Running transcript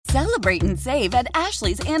Celebrate and save at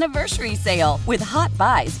Ashley's Anniversary Sale. With Hot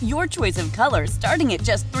Buys, your choice of colors starting at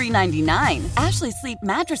just $3.99. Ashley Sleep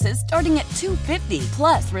mattresses starting at $2.50.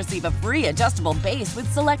 Plus, receive a free adjustable base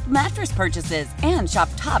with select mattress purchases. And shop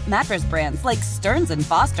top mattress brands like Stearns &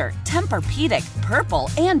 Foster, Tempur-Pedic, Purple,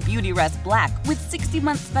 and Beautyrest Black with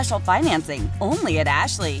 60-month special financing. Only at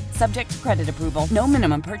Ashley. Subject to credit approval. No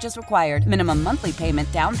minimum purchase required. Minimum monthly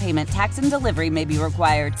payment, down payment, tax, and delivery may be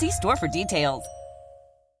required. See store for details.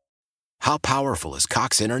 How powerful is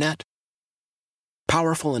Cox Internet?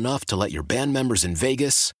 Powerful enough to let your band members in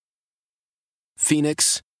Vegas,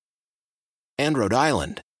 Phoenix, and Rhode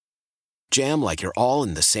Island jam like you're all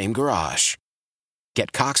in the same garage.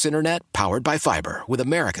 Get Cox Internet powered by fiber with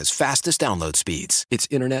America's fastest download speeds. It's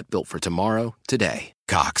internet built for tomorrow, today.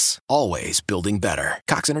 Cox, always building better.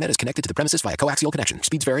 Cox Internet is connected to the premises via coaxial connection.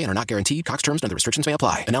 Speeds vary and are not guaranteed. Cox terms and other restrictions may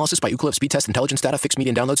apply. Analysis by Ookla of Speed Test Intelligence data. Fixed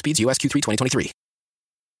median download speeds. US Q3 2023.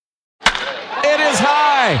 It is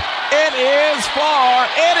high. It is far.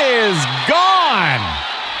 It is gone.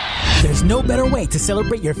 There's no better way to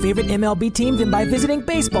celebrate your favorite MLB team than by visiting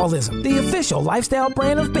Baseballism, the official lifestyle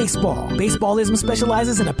brand of baseball. Baseballism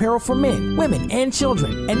specializes in apparel for men, women, and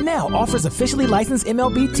children, and now offers officially licensed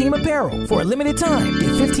MLB team apparel. For a limited time, get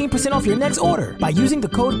 15% off your next order by using the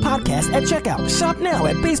code podcast at checkout. Shop now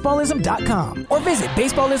at baseballism.com or visit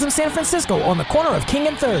Baseballism San Francisco on the corner of King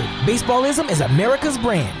and 3rd. Baseballism is America's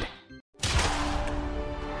brand.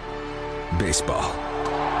 Baseball.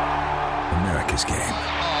 America's game.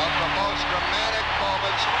 The most dramatic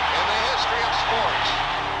moments in the history of sports.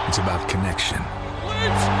 It's about connection.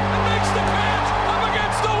 Lynch makes the catch up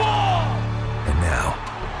against the wall. And now,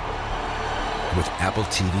 with Apple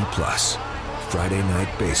TV Plus, Friday Night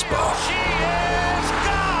Baseball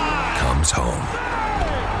comes home.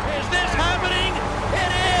 Is this happening?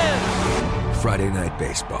 It is. Friday Night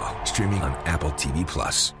Baseball, streaming on Apple TV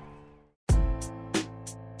Plus.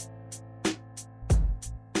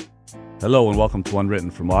 Hello and welcome to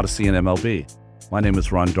Unwritten from Odyssey and MLB. My name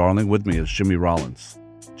is Ron Darling. With me is Jimmy Rollins.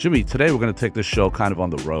 Jimmy, today we're going to take this show kind of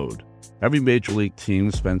on the road. Every major league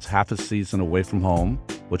team spends half a season away from home,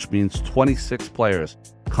 which means 26 players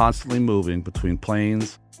constantly moving between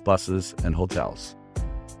planes, buses, and hotels.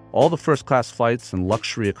 All the first-class flights and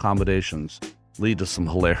luxury accommodations lead to some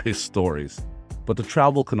hilarious stories, but the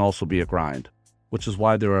travel can also be a grind, which is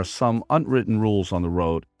why there are some unwritten rules on the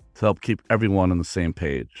road to help keep everyone on the same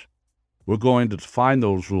page. We're going to define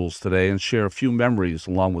those rules today and share a few memories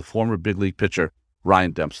along with former big league pitcher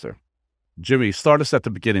Ryan Dempster. Jimmy, start us at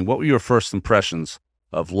the beginning. What were your first impressions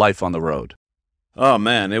of life on the road? Oh,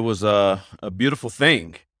 man, it was a beautiful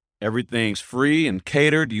thing. Everything's free and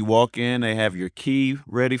catered. You walk in, they have your key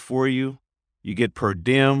ready for you. You get per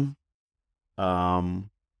diem,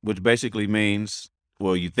 which basically means,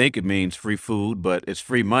 well, you think it means free food, but it's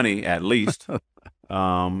free money at least.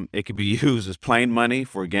 It can be used as plane money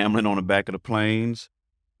for gambling on the back of the planes,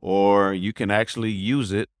 or you can actually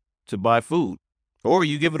use it to buy food, or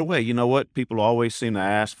you give it away. You know what? People always seem to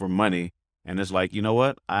ask for money, and it's like, you know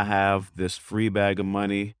what? I have this free bag of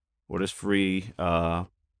money or this free,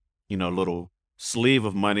 little sleeve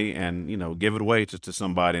of money, and, give it away to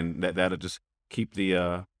somebody, and that'll just keep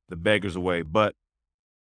the beggars away. But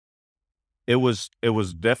it was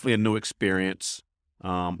definitely a new experience.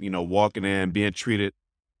 Walking in, being treated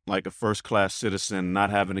like a first-class citizen, not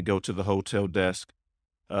having to go to the hotel desk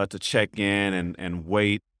to check in and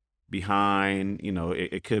wait behind.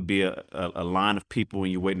 It could be a line of people when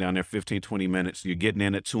you're waiting down there 15, 20 minutes. You're getting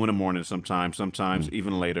in at 2 a.m. sometimes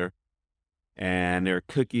even later. And there are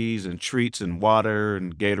cookies and treats and water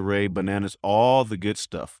and Gatorade, bananas, all the good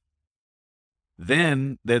stuff.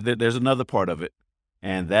 Then there's another part of it,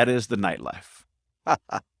 and that is the nightlife.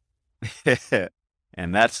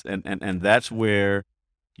 And that's where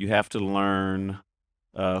you have to learn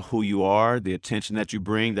who you are, the attention that you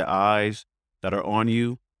bring, the eyes that are on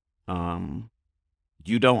you.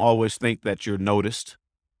 You don't always think that you're noticed,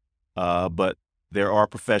 but there are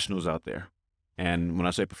professionals out there. And when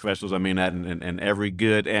I say professionals, I mean that in every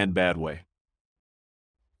good and bad way.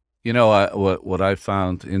 What I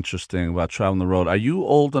found interesting about traveling the road, are you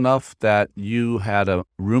old enough that you had a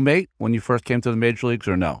roommate when you first came to the major leagues,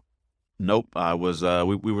 or no? Nope, I was.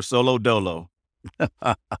 We were solo dolo.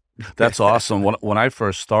 That's awesome. When I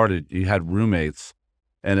first started, you had roommates,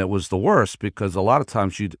 and it was the worst because a lot of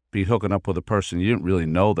times you'd be hooking up with a person you didn't really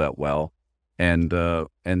know that well, and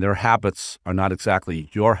their habits are not exactly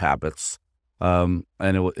your habits, and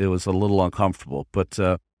it was a little uncomfortable. But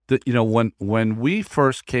when we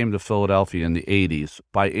first came to Philadelphia in the '80s,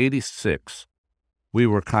 by '86, we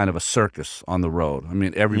were kind of a circus on the road. I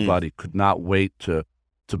mean, everybody could not wait to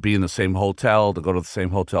to be in the same hotel, to go to the same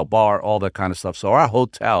hotel bar, all that kind of stuff. So our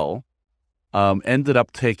hotel ended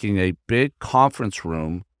up taking a big conference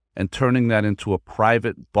room and turning that into a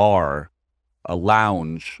private bar, a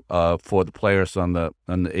lounge for the players on the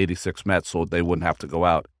 86 Mets, so they wouldn't have to go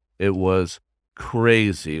out. It was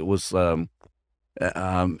crazy. It was like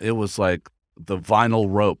the vinyl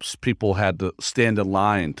ropes. People had to stand in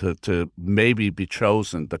line to maybe be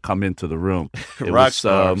chosen to come into the room. It Rock was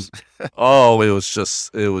stars.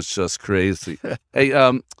 it was just crazy. Hey,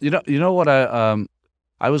 you know what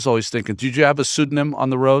I was always thinking. Did you have a pseudonym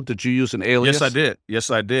on the road? Did you use an alias?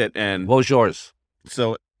 Yes, I did. And what was yours?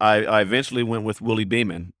 so I eventually went with Willie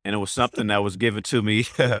Beeman, and it was something that was given to me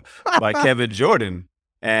by Kevin Jordan.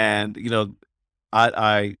 And,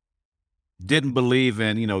 I didn't believe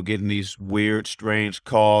in, getting these weird, strange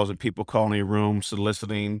calls and people calling your room,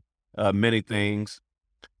 soliciting many things.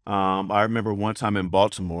 I remember one time in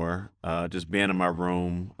Baltimore, just being in my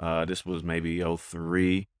room. This was maybe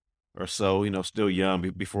 03 or so, still young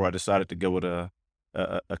before I decided to go with a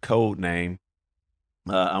code name.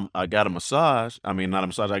 I got a massage. I mean, not a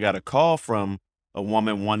massage. I got a call from a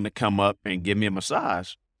woman wanting to come up and give me a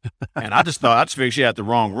massage. And I just figured she had the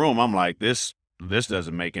wrong room. I'm like, this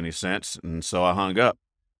doesn't make any sense. And so I hung up.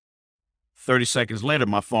 30 seconds later,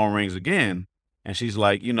 my phone rings again. And she's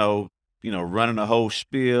like, running a whole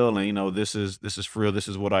spiel. And, this is for real. This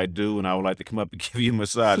is what I do. And I would like to come up and give you a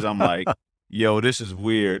massage. I'm like, yo, this is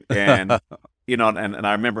weird. And, and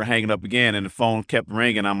I remember hanging up again and the phone kept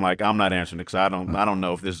ringing. I'm like, I'm not answering it because I don't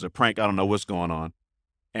know if this is a prank. I don't know what's going on.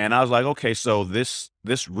 And I was like, okay, so this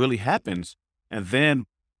really happens. And then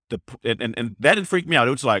and that didn't freak me out.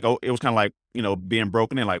 It was like, it was kind of like, being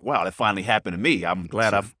broken in, like, wow, that finally happened to me. I'm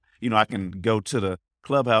glad I can go to the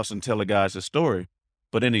clubhouse and tell the guys the story.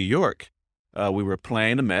 But in New York, we were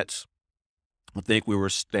playing the Mets. I think we were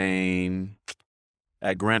staying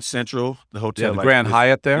at Grand Central, the hotel. Yeah, the Grand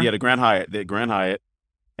Hyatt there? Yeah, the Grand Hyatt.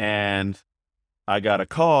 And I got a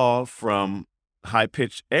call from High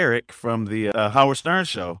Pitch Eric from the Howard Stern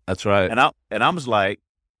show. That's right. And I was like,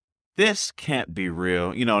 this can't be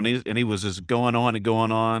real, and he was just going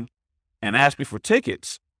on and asked me for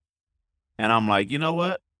tickets. And I'm like, you know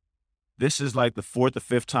what? This is like the fourth or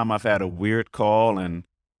fifth time I've had a weird call and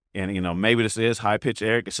maybe this is High Pitch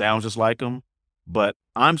Eric. It sounds just like him, but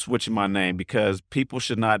I'm switching my name because people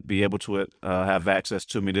should not be able to have access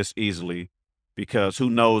to me this easily because who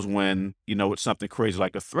knows when, it's something crazy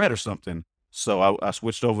like a threat or something. So I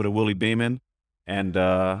switched over to Willie Beeman and,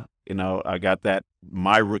 I got that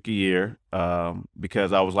my rookie year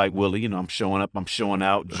because I was like, Willie, I'm showing up, I'm showing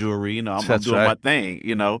out, jewelry, I'm doing my thing,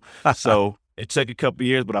 So it took a couple of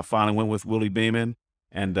years, but I finally went with Willie Beeman.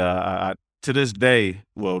 And I to this day,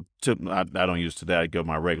 I don't use today, I go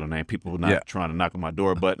my regular name. People were not trying to knock on my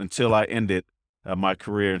door. But until I ended my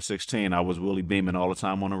career in 16, I was Willie Beeman all the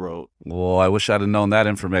time on the road. Well, I wish I'd have known that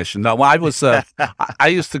information. No, I was I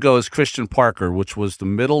used to go as Christian Parker, which was the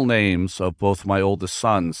middle names of both my oldest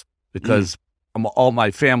sons, because all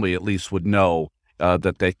my family at least would know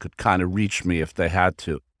that they could kind of reach me if they had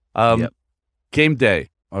to. Game day,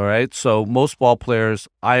 all right? So most ball players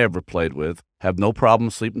I ever played with have no problem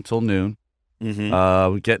sleeping till noon,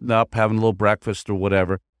 getting up, having a little breakfast or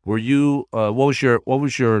whatever. Were you? What was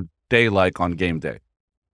your day like on game day?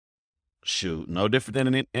 Shoot, no different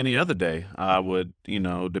than any other day. I would,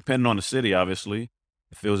 depending on the city, obviously.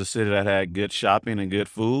 If it was a city that had good shopping and good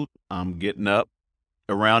food, I'm getting up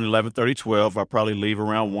around 11:30, 12. I'll probably leave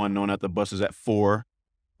around 1, knowing that the bus is at 4.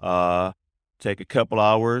 Take a couple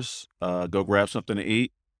hours, go grab something to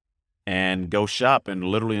eat, and go shopping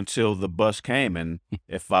literally until the bus came. And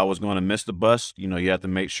if I was going to miss the bus, you have to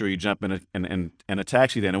make sure you jump in a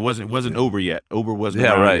taxi then. It wasn't Uber yet. Uber wasn't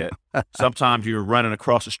around yet. Sometimes you're running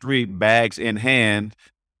across the street, bags in hand,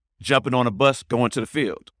 jumping on a bus, going to the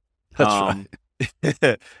field. That's right.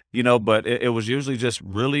 But it was usually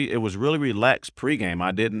it was really relaxed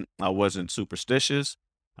pregame. I wasn't superstitious.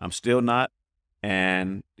 I'm still not.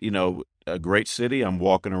 And, a great city. I'm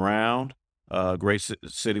walking around. Great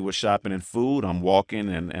city with shopping and food. I'm walking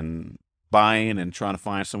and buying and trying to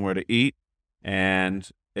find somewhere to eat. And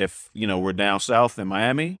if, we're down south in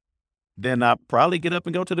Miami, then I'll probably get up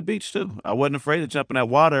and go to the beach too. I wasn't afraid to jump in that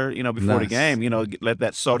water, before the game, let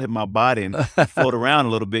that salt hit my body and float around a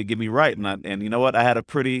little bit, get me right. And you know what? I had a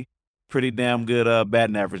pretty damn good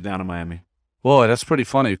batting average down in Miami. Boy, that's pretty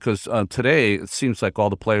funny because today it seems like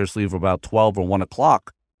all the players leave about 12 or 1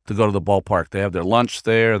 o'clock to go to the ballpark. They have their lunch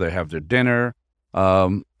there. They have their dinner.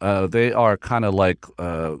 They are kind of like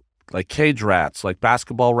cage rats, like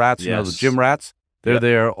basketball rats, the gym rats. They're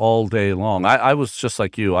there all day long. I was just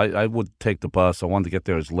like you. I would take the bus. I wanted to get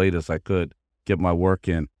there as late as I could. get my work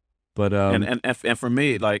in. But and for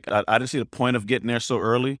me, like I didn't see the point of getting there so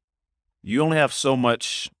early. You only have so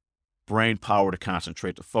much brain power to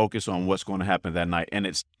concentrate, to focus on what's going to happen that night, and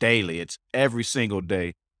it's daily. It's every single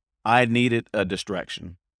day. I needed a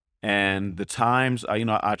distraction, and the times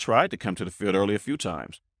I tried to come to the field early a few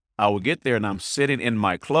times. I would get there and I'm sitting in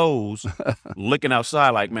my clothes, looking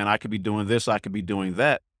outside, like, man, I could be doing this, I could be doing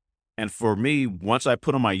that. And for me, once I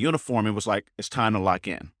put on my uniform, it was like it's time to lock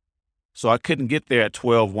in. So I couldn't get there at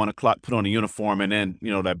 12, 1 o'clock, put on a uniform, and then,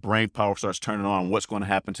 that brain power starts turning on what's going to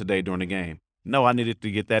happen today during the game. No, I needed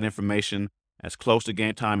to get that information as close to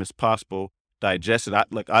game time as possible, digest it.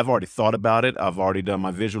 I've already thought about it. I've already done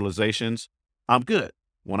my visualizations. I'm good.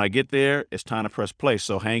 When I get there, it's time to press play.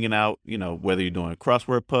 So hanging out, whether you're doing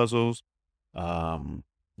crossword puzzles,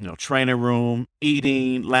 training room,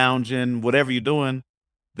 eating, lounging, whatever you're doing,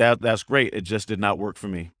 that's great. It just did not work for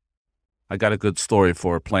me. I got a good story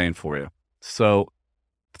for playing for you. So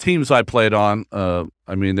teams I played on,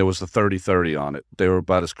 there was a 30-30 on it. They were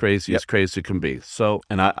about as crazy as crazy can be. So,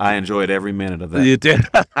 and I enjoyed every minute of that. You did?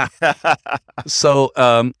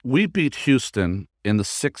 So we beat Houston in the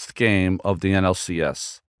 6th game of the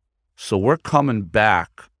NLCS. So we're coming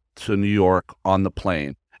back to New York on the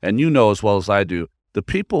plane. And you know as well as I do, the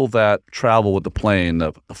people that travel with the plane,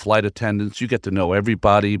 the flight attendants, you get to know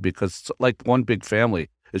everybody because it's like one big family.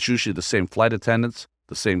 It's usually the same flight attendants,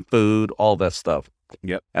 the same food, all that stuff.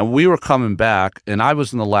 Yep. And we were coming back, and I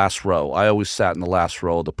was in the last row. I always sat in the last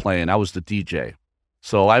row of the plane. I was the DJ.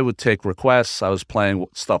 So I would take requests. I was playing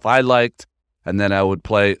stuff I liked, and then I would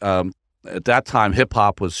play. At that time,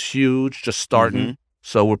 hip-hop was huge, just starting. Mm-hmm.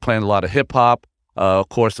 So we're playing a lot of hip-hop. Of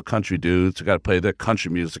course, the country dudes, you got to play their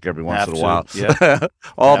country music every once in a while. Yeah.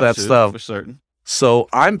 All that stuff. For certain. So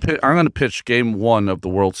I'm going to pitch game 1 of the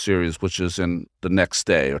World Series, which is in the next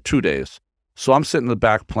day or 2 days. So I'm sitting in the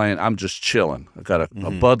back playing. I'm just chilling. I got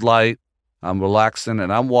a Bud Light. I'm relaxing,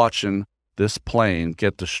 and I'm watching this plane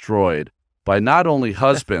get destroyed by not only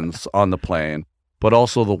husbands on the plane, but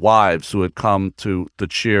also the wives who had come to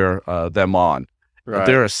cheer them on. Right.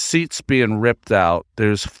 There are seats being ripped out.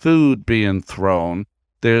 There's food being thrown.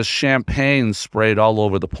 There's champagne sprayed all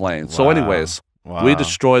over the plane. Wow. So anyways, we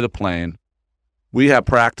destroy the plane. We have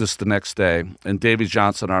practice the next day, and Davey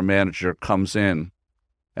Johnson, our manager, comes in,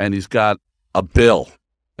 and he's got a bill.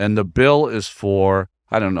 And the bill is for,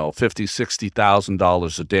 I don't know, $50,000,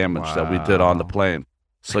 $60,000 of damage that we did on the plane.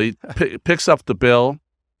 So he picks up the bill,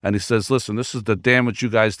 and he says, listen, this is the damage you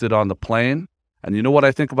guys did on the plane. And you know what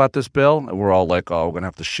I think about this bill? And we're all like, oh, we're going to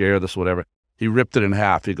have to share this, whatever. He ripped it in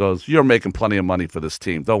half. He goes, you're making plenty of money for this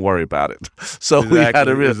team. Don't worry about it. So we had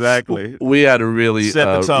to really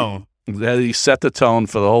set the tone. He set the tone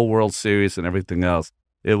for the whole World Series and everything else.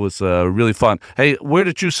 It was really fun. Hey, where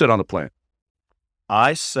did you sit on the plane?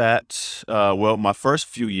 I sat, my first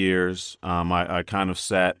few years, I kind of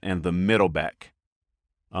sat in the middle back.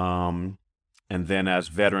 And then as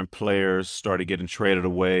veteran players started getting traded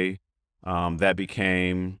away, that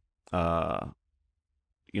became, my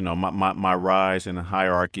rise in the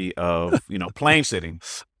hierarchy of, plane sitting.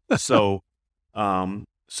 So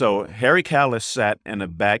Harry Kalas sat in the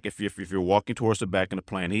back. If you're walking towards the back of the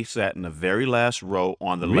plane, he sat in the very last row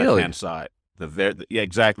on the left-hand side.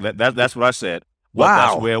 Exactly. That's what I said. But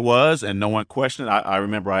that's where it was, and no one questioned it. I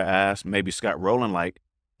remember I asked maybe Scott Rowland, like,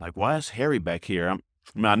 why is Harry back here?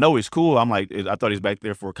 I know he's cool. I'm like, I thought he's back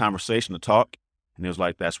there for a conversation to talk, and he was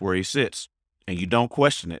like, that's where he sits, and you don't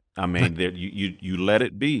question it. I mean, you let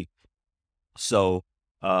it be. So,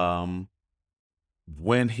 when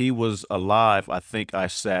he was alive, I think I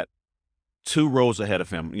sat 2 rows ahead of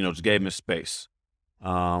him. Just gave him his space.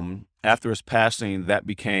 After his passing, that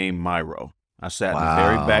became my row. I sat in the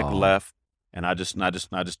very back left. And I just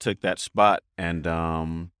took that spot, and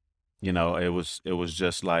it was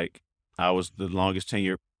just like I was the longest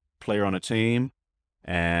tenured player on the team,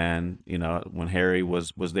 and when Harry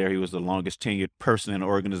was there, he was the longest tenured person in the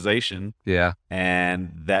organization. Yeah,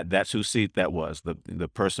 and that's whose seat that was, the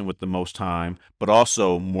person with the most time, but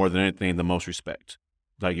also more than anything, the most respect.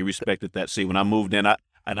 Like, you respected that seat. When I moved in, I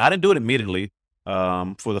didn't do it immediately.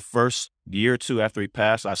 For the first year or 2 after he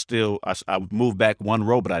passed, I moved back 1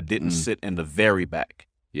 row, but I didn't sit in the very back.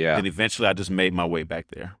 Yeah. And eventually I just made my way back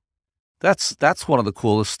there. That's one of the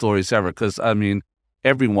coolest stories ever, because,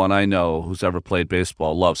 everyone I know who's ever played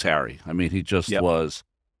baseball loves Harry. He just was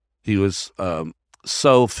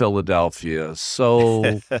so Philadelphia,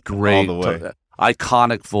 so great, all the way.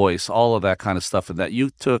 Iconic voice, all of that kind of stuff, and that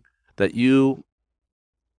you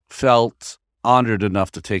felt honored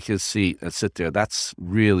enough to take his seat and sit there. That's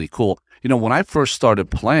really cool. When I first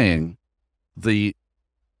started playing, the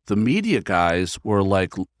media guys were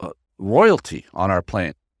like royalty on our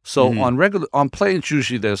plane. So on planes,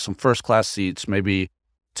 usually there's some first class seats, maybe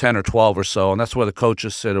 10 or 12 or so, and that's where the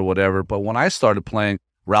coaches sit or whatever. But when I started playing,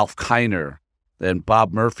 Ralph Kiner and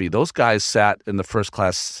Bob Murphy, those guys sat in the first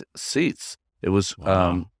class seats. It was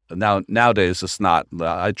nowadays it's not.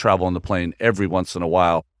 I travel on the plane every once in a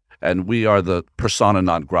while, and we are the persona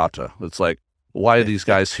non grata. It's like, why are these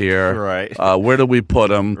guys here? Right. Where do we put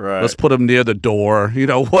them? Right. Let's put them near the door.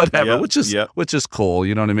 Whatever. Yep. Which is cool.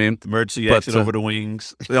 You know what I mean? Emergency exit over the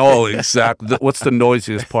wings. Oh, exactly. What's the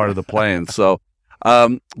noisiest part of the plane? So,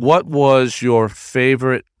 what was your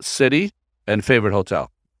favorite city and favorite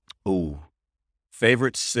hotel? Ooh,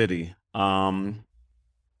 favorite city. Miami.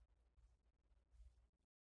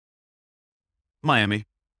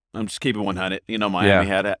 I'm just keeping 100. Miami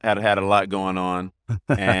had a lot going on,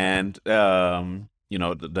 and the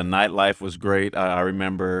nightlife was great. I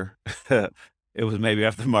remember it was maybe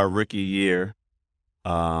after my rookie year.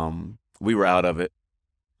 We were out of it,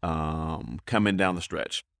 coming down the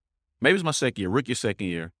stretch. Maybe it was my rookie second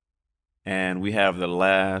year, and we have the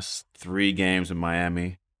last 3 games in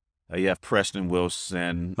Miami. You have Preston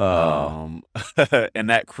Wilson, and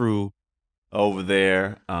that crew over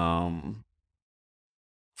there.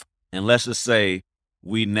 And let's just say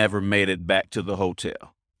we never made it back to the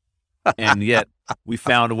hotel. And yet we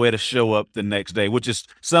found a way to show up the next day, which is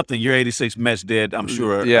something your 86 Mets did, I'm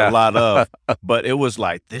sure, a lot of. But it was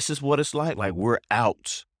like, this is what it's like. Like, we're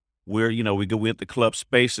out. We at the club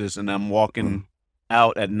spaces, and I'm walking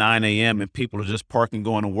out at 9 a.m. and people are just parking,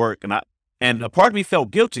 going to work. And a part of me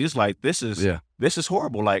felt guilty. It's like, this is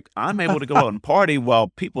horrible. Like, I'm able to go out and party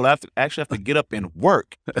while people actually have to get up and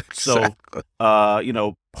work. Exactly. So,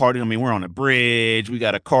 partying. I mean, we're on a bridge. We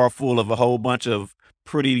got a car full of a whole bunch of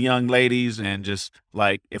pretty young ladies, and just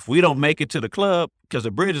like, if we don't make it to the club because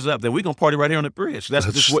the bridge is up, then we're going to party right here on the bridge. That's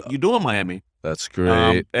just what you do in Miami. That's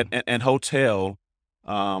great. And hotel,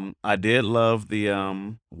 I did love the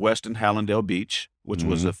Westin Hallandale Beach, which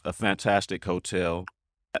was a fantastic hotel.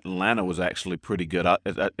 Atlanta was actually pretty good.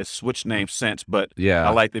 It switched names since, but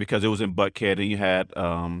I liked it because it was in Buckhead, and you had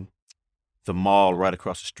the mall right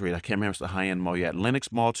across the street. I can't remember if it's the high-end mall. You had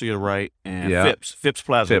Lenox Mall to your right, and Phipps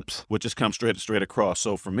Plaza, which just comes straight across.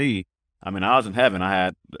 So for me, I mean, I was in heaven. I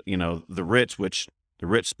had, the Ritz, which the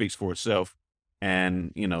Ritz speaks for itself,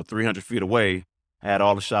 and 300 feet away, I had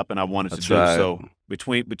all the shopping I wanted to do. Right. So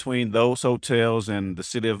between those hotels and the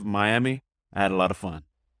city of Miami, I had a lot of fun.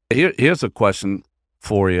 Here's a question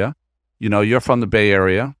for you. You're from the Bay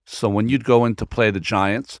Area, so when you'd go in to play the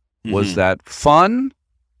Giants, was that fun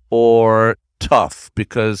or tough?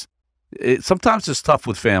 Because sometimes it's tough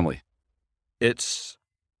with family. It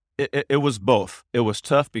was both. It was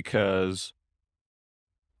tough because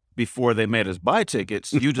before they made us buy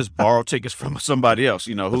tickets, you just borrow tickets from somebody else,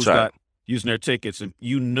 who's not using their tickets, and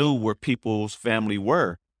you knew where people's family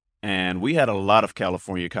were. And we had a lot of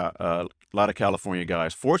California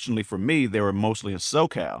guys. Fortunately for me, they were mostly in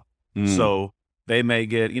SoCal. So they may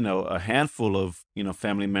get, a handful of,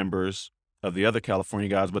 family members of the other California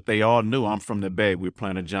guys, but they all knew I'm from the Bay. We were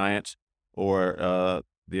playing the Giants, or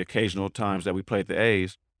the occasional times that we played the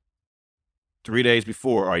A's. 3 days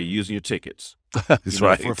before, are you using your tickets? That's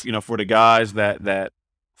right. For the guys that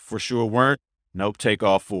for sure weren't, nope, take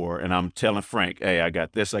all 4. And I'm telling Frank, hey, I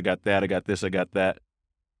got this, I got that, I got this, I got that.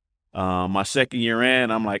 My second year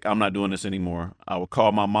in, I'm like, I'm not doing this anymore. I would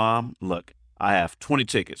call my mom. Look, I have 20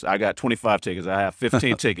 tickets. I got 25 tickets. I have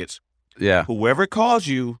 15 tickets. Yeah. Whoever calls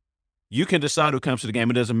you, you can decide who comes to the game.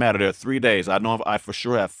 It doesn't matter. There are 3 days. I know I for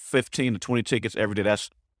sure have 15 to 20 tickets every day.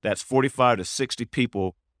 That's 45 to 60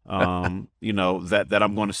 people, that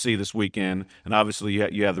I'm going to see this weekend. And obviously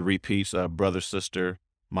you have the repeats, brother, sister,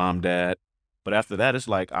 mom, dad. But after that, it's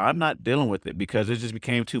like, I'm not dealing with it because it just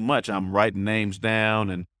became too much. I'm writing names down,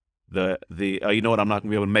 and you know what, I'm not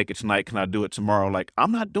gonna be able to make it tonight. Can I do it tomorrow? Like,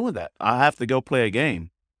 I'm not doing that. I have to go play a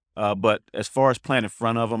game. But as far as playing in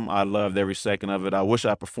front of them, I loved every second of it. I wish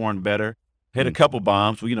I performed better. Hit a couple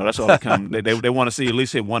bombs. Well, that's all they come. They want to see at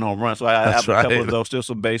least hit one home run. So I have a couple of those, still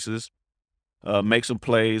some bases, make some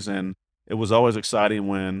plays, and it was always exciting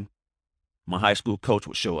when my high school coach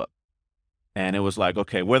would show up, and it was like,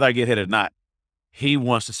 okay, whether I get hit or not, he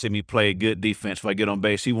wants to see me play good defense. If I get on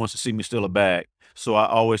base, he wants to see me steal a bag. So I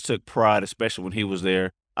always took pride, especially when he was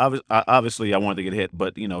there. Obviously, I wanted to get hit,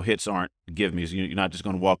 but, hits aren't give me. You're not just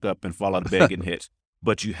going to walk up and fall out of bed getting hits.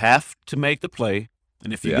 But you have to make the play,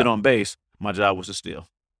 and if you get on base, my job was to steal.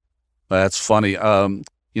 That's funny.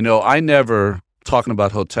 I never, talking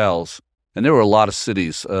about hotels, and there were a lot of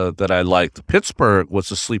cities that I liked. Pittsburgh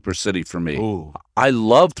was a sleeper city for me. Ooh. I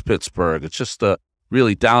loved Pittsburgh. It's just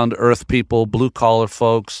really down-to-earth people, blue-collar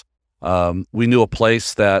folks. We knew a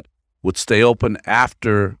place that would stay open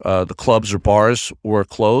after the clubs or bars were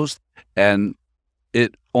closed, and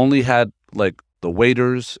it only had like the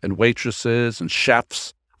waiters and waitresses and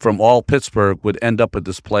chefs from all Pittsburgh would end up at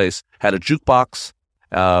this place, had a jukebox.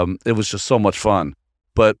 It was just so much fun.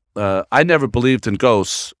 But I never believed in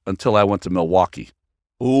ghosts until I went to Milwaukee.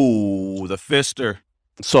 Ooh, the Pfister.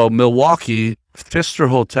 So Milwaukee, Pfister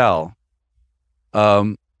Hotel.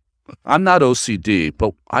 I'm not OCD,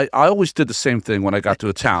 but I always did the same thing when I got to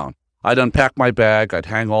a town. I'd unpack my bag. I'd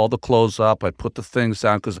hang all the clothes up. I'd put the things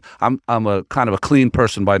down because I'm a kind of a clean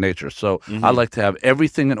person by nature. So I like to have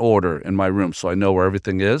everything in order in my room so I know where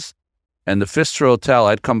everything is. And the Pfister Hotel,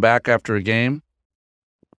 I'd come back after a game,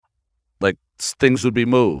 like things would be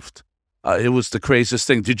moved. It was the craziest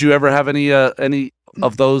thing. Did you ever have any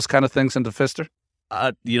of those kind of things in the Pfister?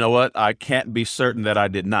 You know what? I can't be certain that I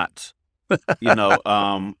did not. You know,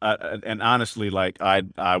 and honestly, like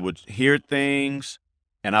I would hear things.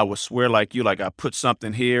 And I would swear like you, like I put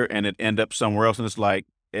something here and it end up somewhere else. And it's like,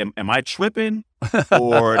 am I tripping?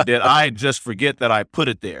 Or did I just forget that I put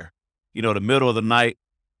it there? You know, the middle of the night,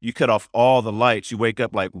 you cut off all the lights. You wake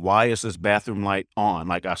up like, why is this bathroom light on?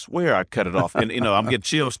 Like, I swear I cut it off. And, you know, I'm getting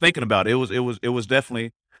chills thinking about it. It was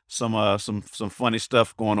definitely some funny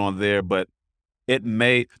stuff going on there. But it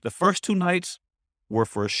made the first 2 nights were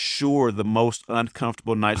for sure the most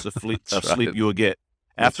uncomfortable nights of sleep you will get.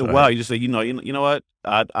 After a while, you just say, you know what?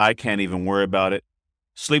 I can't even worry about it.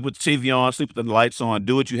 Sleep with the TV on, sleep with the lights on,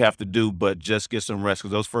 do what you have to do, but just get some rest.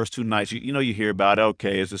 Because those first 2 nights, you hear about it,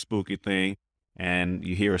 okay, it's a spooky thing, and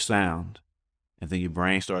you hear a sound, and then your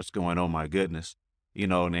brain starts going, oh my goodness. You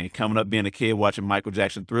know, and then coming up being a kid watching Michael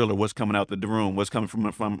Jackson Thriller, what's coming out the room, what's coming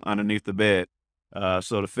from underneath the bed.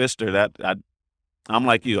 So the Pfister, I'm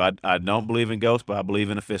like you, I don't believe in ghosts, but I believe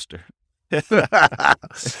in a Pfister.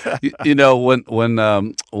 You know,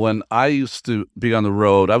 when I used to be on the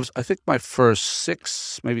road, I think my first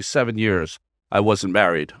 6, maybe 7 years, I wasn't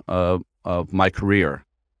married of my career.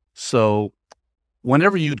 So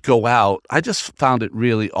whenever you'd go out, I just found it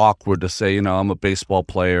really awkward to say, I'm a baseball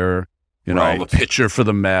player, I'm a pitcher for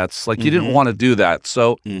the Mets. Like you didn't want to do that.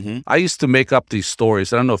 So I used to make up these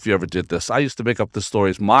stories. I don't know if you ever did this. I used to make up the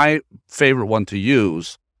stories. My favorite one to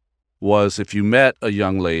use was if you met a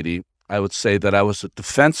young lady, I would say that I was a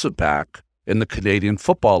defensive back in the Canadian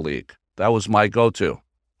Football League. That was my go-to.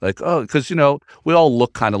 Like, because, we all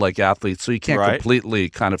look kind of like athletes, so you can't completely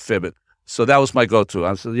kind of fib it. So that was my go-to.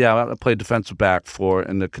 I said, yeah, I played defensive back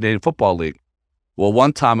in the Canadian Football League. Well,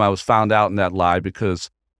 one time I was found out in that lie because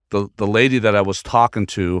the lady that I was talking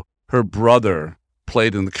to, her brother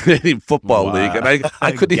played in the Canadian Football League, and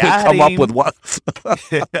I couldn't even come up with what.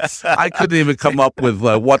 I couldn't even come up with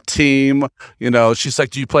what team. She's like,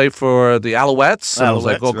 "Do you play for the Alouettes?" And I was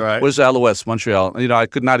like, "Where's the Alouettes? Montreal." I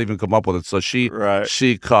could not even come up with it. So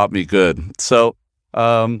she caught me good. So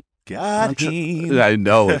got him. I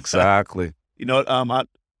know exactly. I'm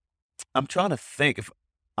trying to think. If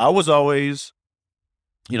I was always,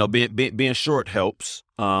 being short helps.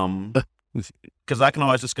 Because I can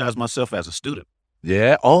always disguise myself as a student.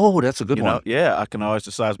 Yeah. Oh, that's a good one. Yeah, I can always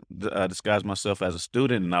disguise myself as a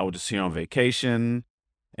student, and I was just here on vacation,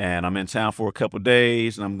 and I'm in town for a couple of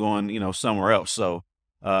days, and I'm going, somewhere else. So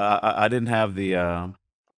I didn't have the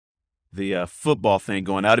football thing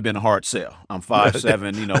going. That would have been a hard sell. I'm 5'7",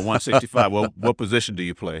 165. Well, what position do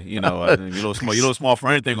you play? You're a little small for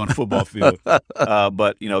anything on the football field.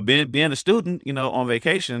 But being a student, on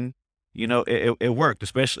vacation, it worked,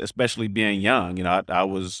 especially being young. I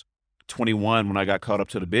was 21 when I got caught up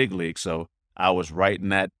to the big league, so I was right in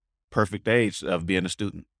that perfect age of being a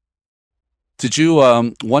student. Did you,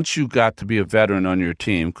 once you got to be a veteran on your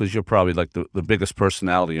team, because you're probably like the biggest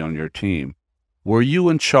personality on your team, were you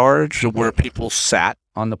in charge of where people sat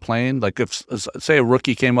on the plane? Like if, say, a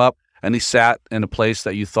rookie came up and he sat in a place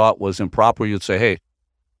that you thought was improper, you'd say, hey,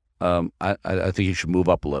 I think you should move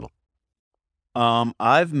up a little.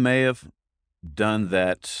 I may have done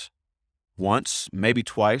that once, maybe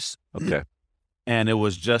twice. Okay. And it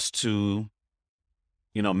was just to,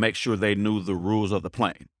 make sure they knew the rules of the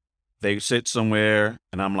plane. They sit somewhere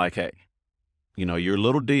and I'm like, hey, you're a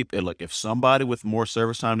little deep. And look, if somebody with more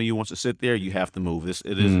service time than you wants to sit there, you have to move. It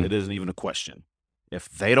isn't even a question. If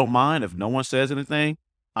they don't mind, if no one says anything,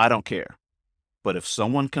 I don't care. But if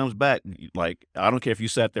someone comes back, like, I don't care if you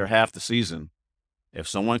sat there half the season. If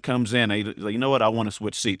someone comes in, like, you know what, I want to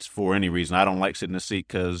switch seats for any reason. I don't like sitting in a seat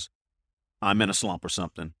because I'm in a slump or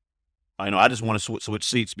something. I just want to switch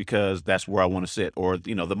seats because that's where I want to sit. Or,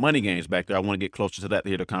 the money game's back there. I want to get closer to that to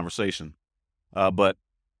hear the conversation. But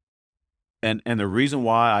the reason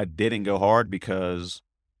why I didn't go hard because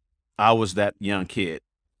I was that young kid.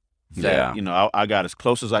 that, I got as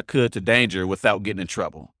close as I could to danger without getting in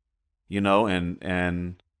trouble,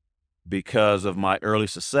 and because of my early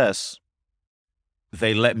success,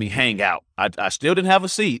 they let me hang out. I still didn't have a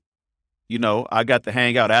seat. I got to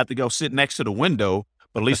hang out. I had to go sit next to the window,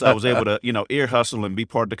 but at least I was able to, ear hustle and be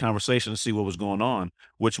part of the conversation and see what was going on,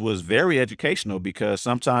 which was very educational because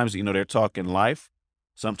sometimes, they're talking life.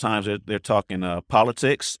 Sometimes they're talking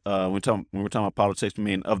politics. When we're talking about politics, I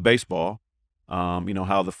mean, of baseball,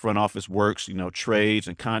 how the front office works, trades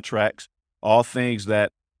and contracts, all things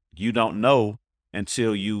that you don't know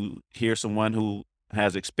until you hear someone who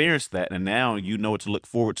has experienced that. And now you know what to look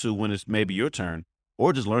forward to when it's maybe your turn,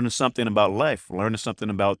 or just learning something about life, learning something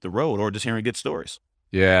about the road, or just hearing good stories.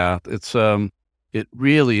 Yeah, it's it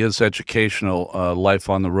really is educational, life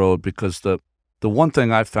on the road, because the one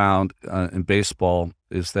thing I found in baseball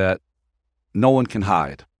is that no one can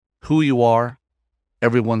hide who you are.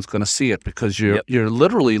 Everyone's going to see it because you're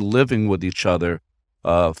literally living with each other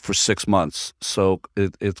for 6 months. So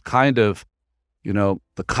it's kind of,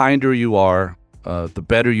 the kinder you are, the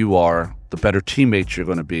better you are, the better teammate you're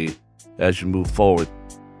going to be as you move forward.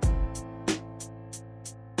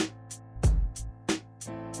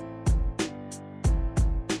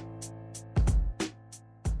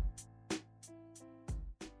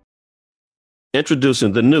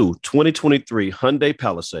 Introducing the new 2023 Hyundai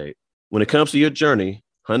Palisade. When it comes to your journey,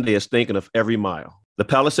 Hyundai is thinking of every mile. The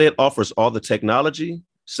Palisade offers all the technology,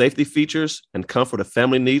 safety features, and comfort a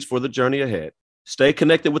family needs for the journey ahead. Stay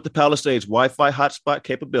connected with the Palisade's Wi-Fi hotspot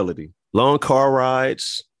capability. Long car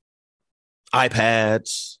rides,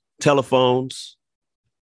 iPads, telephones.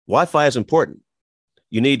 Wi-Fi is important.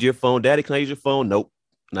 You need your phone. Daddy, can I use your phone? Nope,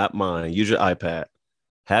 not mine. Use your iPad.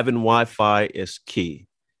 Having Wi-Fi is key.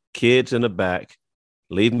 Kids in the back,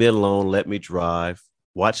 leave me alone, let me drive,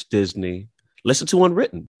 watch Disney, listen to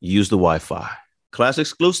Unwritten. Use the Wi-Fi. Class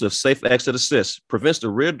exclusive Safe Exit Assist prevents the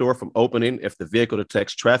rear door from opening if the vehicle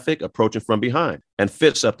detects traffic approaching from behind and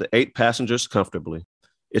fits up to 8 passengers comfortably.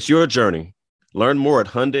 It's your journey. Learn more at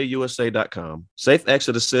HyundaiUSA.com. Safe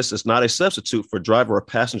Exit Assist is not a substitute for driver or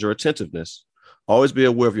passenger attentiveness. Always be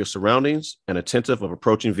aware of your surroundings and attentive of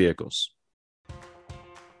approaching vehicles.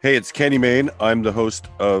 Hey, it's Kenny Mayne. I'm the host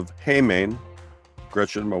of Hey Mayne.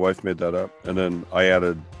 Gretchen, my wife, made that up. And then I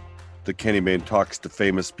added the Kenny Mayne Talks to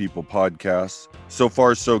Famous People podcast. So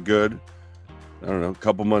far, so good. I don't know, a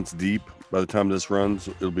couple months deep. By the time this runs,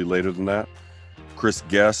 it'll be later than that. Chris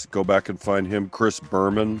Guest, go back and find him. Chris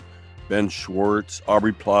Berman, Ben Schwartz,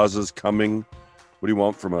 Aubrey Plaza's coming. What do you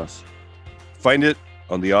want from us? Find it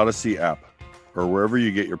on the Odyssey app or wherever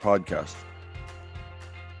you get your podcast.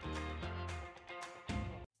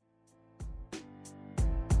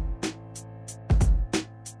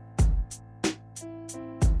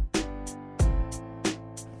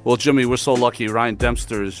 Well, Jimmy, we're so lucky. Ryan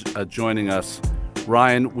Dempster is joining us.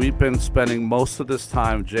 Ryan, we've been spending most of this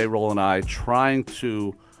time, J-Roll and I, trying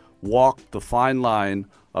to walk the fine line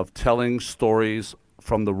of telling stories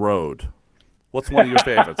from the road. What's one of your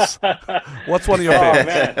favorites? What's one of your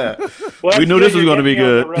favorites? Well, we knew this was going to be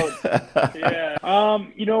good. Yeah.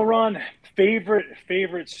 Ron,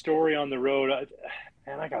 favorite story on the road.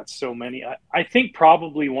 Man, I got so many. I think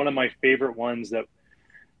probably one of my favorite ones that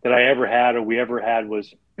I ever had or we ever had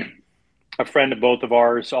was a friend of both of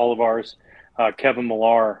ours, all of ours, Kevin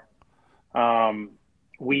Millar.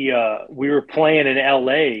 We were playing in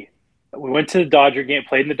LA. We went to the Dodger game,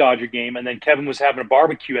 played in the Dodger game, and then Kevin was having a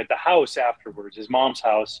barbecue at the house afterwards, his mom's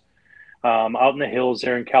house, out in the hills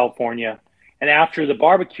there in California. And after the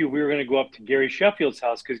barbecue, we were going to go up to Gary Sheffield's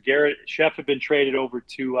house because Sheff had been traded over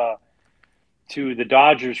to the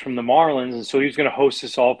Dodgers from the Marlins, and so he was going to host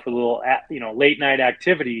us all for little, late night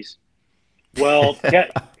activities. Well,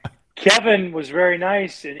 Kevin was very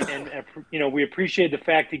nice, and we appreciated the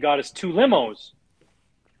fact he got us 2 limos.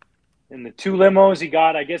 And the 2 limos he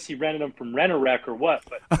got, I guess he rented them from Rent-A-Wreck or what,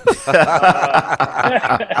 but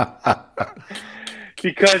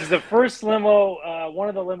because the first limo, one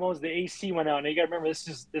of the limos, the AC went out, and you got to remember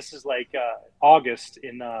this is like August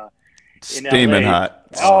in Steaming LA. hot.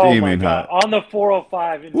 Steaming hot. On the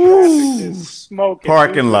 405 in traffic, just smoking.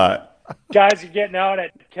 Parking lot. Guys are getting out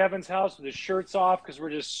at Kevin's house with his shirts off because we're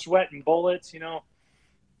just sweating bullets,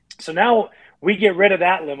 So now we get rid of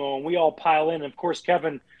that limo and we all pile in. And of course,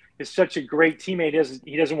 Kevin is such a great teammate.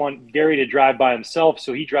 He doesn't want Gary to drive by himself,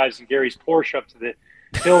 so he drives in Gary's Porsche up to the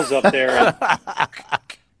hills up there.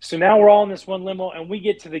 So now we're all in this one limo, and we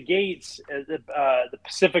get to the gates at the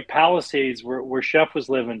Pacific Palisades where Sheff was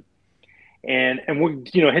living. And we,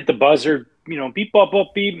 hit the buzzer, beep, bop,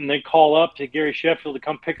 bop, beep, and they call up to Gary Sheffield to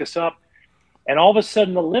come pick us up. And all of a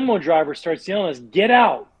sudden, the limo driver starts yelling at us, "Get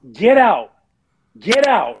out, get out, get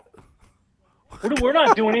out." We're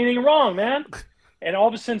not doing anything wrong, man. And all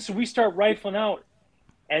of a sudden, so we start rifling out,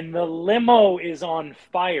 and the limo is on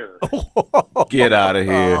fire. Get out of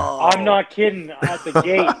here. I'm not kidding. At the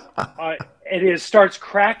gate, starts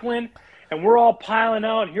crackling, and we're all piling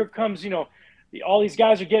out. And here comes, all these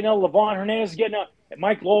guys are getting out. Levon Hernandez is getting out.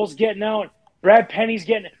 Mike Lowell's getting out. Brad Penny's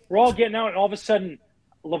getting out. We're all getting out, and all of a sudden,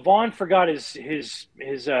 Levon forgot his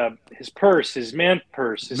purse, his man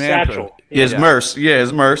purse, his satchel. His Merce. Yeah,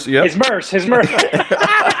 his Merce. Yep. His Merce.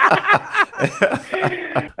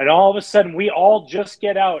 And all of a sudden, we all just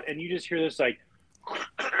get out, and you just hear this like,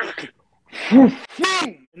 and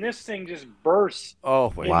this thing just bursts.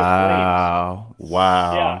 Oh, wow.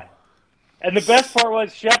 Wow. Yeah. And the best part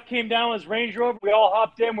was, Shep came down with his Range Rover. We all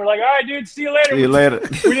hopped in. We're like, all right, dude, see you later. See you later.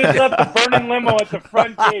 We just left the burning limo at the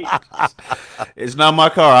front gate. It's not my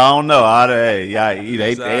car. I don't know.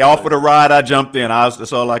 They offered a ride. I jumped in.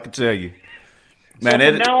 That's all I can tell you. Man, so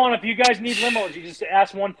from now on, if you guys need limos, you just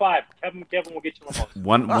ask 1-5. Kevin will get you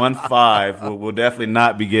limos. 1-5 will definitely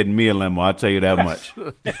not be getting me a limo. I'll tell you that much.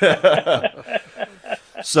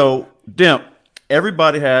 So, Demp,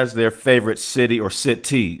 everybody has their favorite city or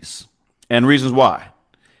cities. And reasons why.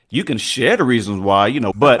 You can share the reasons why,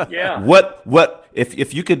 but what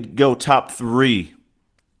if you could go top 3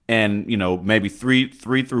 and, maybe 3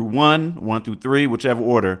 through 1 through 3, whichever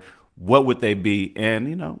order, what would they be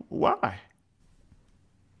and, why?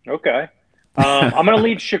 Okay. I'm going to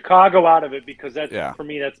leave Chicago out of it because for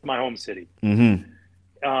me, that's my home city. Mm-hmm.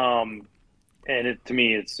 And to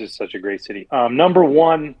me, it's just such a great city. Number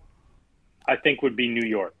 1, I think, would be New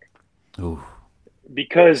York. Ooh.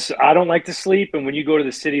 Because I don't like to sleep, and when you go to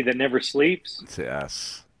the city that never sleeps,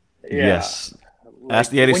 yes, that's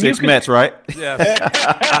the '86 Mets, right? Yes.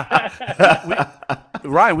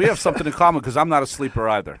 Ryan, we have something in common because I'm not a sleeper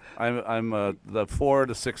either. I'm the 4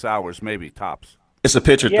 to 6 hours, maybe tops. It's a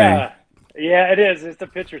pitcher thing. Yeah, it is. It's a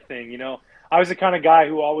pitcher thing. I was the kind of guy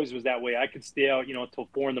who always was that way. I could stay out, until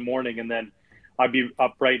 4 in the morning, and then I'd be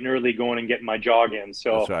up bright and early going and getting my jog in.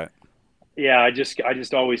 So that's right. Yeah, I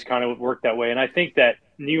just always kind of worked that way, and I think that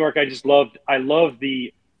New York, I love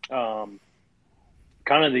the kind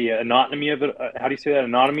of the anonymity of it. How do you say that?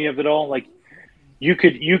 Anonymity of it all. Like you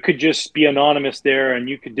could just be anonymous there, and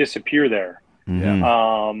you could disappear there.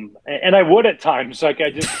 Mm-hmm. And I would at times. Like I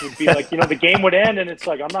just would be like, the game would end, and it's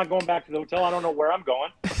like I'm not going back to the hotel. I don't know where I'm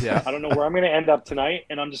going. Yeah, I don't know where I'm going to end up tonight,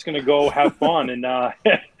 and I'm just going to go have fun and.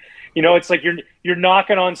 It's like you're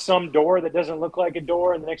knocking on some door that doesn't look like a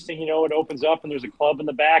door, and the next thing you know, it opens up and there's a club in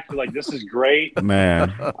the back. You're like, this is great.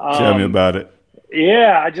 Man, tell me about it.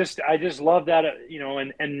 Yeah, I just love that,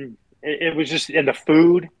 and it was just, and the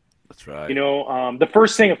food. That's right. The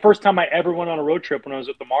first time I ever went on a road trip when I was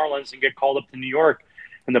with the Marlins and get called up to New York,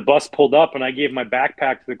 and the bus pulled up, and I gave my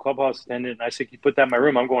backpack to the clubhouse attendant, and I said, "Can you put that in my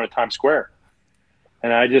room? I'm going to Times Square."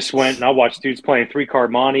 And I just went and I watched dudes playing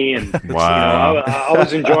 3-card money, and wow. I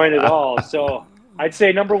was enjoying it all. So I'd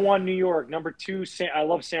say number 1, New York. Number 2, I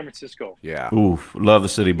love San Francisco. Yeah. Oof, love the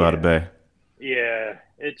city by the bay. Yeah,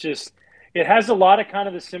 it has a lot of kind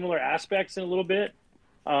of the similar aspects in a little bit,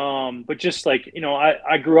 but just like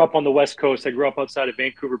I grew up on the West Coast. I grew up outside of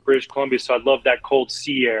Vancouver, British Columbia, so I love that cold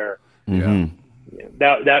sea air. Mm-hmm.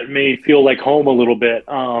 That made me feel like home a little bit,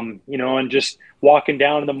 and just walking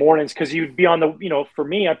down in the mornings because you'd be on the, for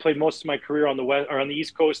me, I played most of my career on the West or on the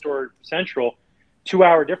East Coast or Central.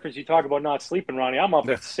 2-hour difference. You talk about not sleeping, Ronnie. I'm up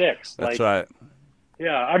at 6. That's right.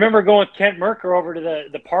 Yeah, I remember going with Kent Merker over to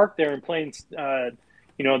the park there and playing.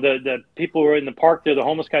 The people who were in the park there, the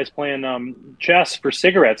homeless guys playing chess for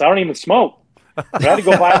cigarettes. I don't even smoke. I had to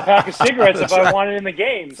go buy a pack of cigarettes if I wanted in the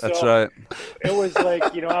game. So that's right. It was like,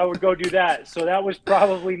 I would go do that. So that was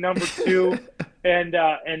probably number 2. And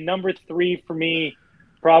number 3 for me,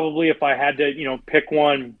 probably if I had to, pick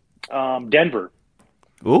one, Denver.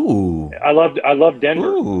 Ooh. I love Denver.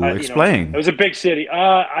 Ooh, explain. It was a big city.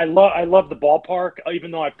 I love the ballpark,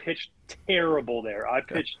 even though I pitched terrible there. I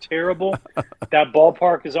pitched terrible. That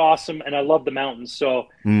ballpark is awesome, and I love the mountains. So,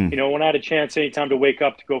 when I had a chance anytime to wake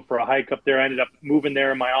up to go for a hike up there, I ended up moving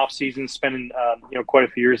there in my off season, spending quite a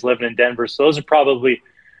few years living in Denver. So those are probably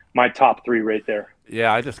my top 3 right there.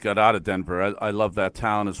 Yeah, I just got out of Denver. I love that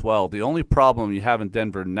town as well. The only problem you have in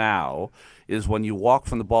Denver now is when you walk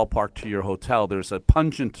from the ballpark to your hotel, there's a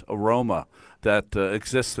pungent aroma that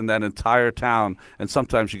exists in that entire town, and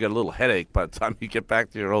sometimes you get a little headache by the time you get back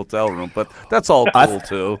to your hotel room. But that's all cool,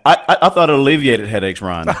 too. I thought it alleviated headaches,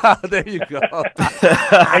 Ron. There you go.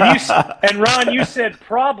 and Ron, you said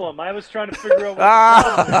problem. I was trying to figure out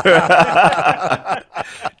what the problem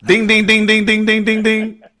was. Ding, ding, ding, ding, ding, ding, ding,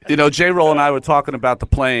 ding. J-Roll and I were talking about the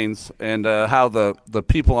planes and how the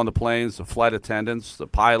people on the planes, the flight attendants, the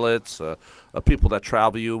pilots, people that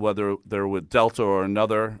travel you, whether they're with Delta or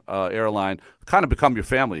another airline, kind of become your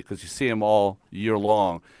family because you see them all year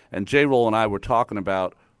long. And J-Roll and I were talking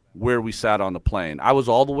about where we sat on the plane. I was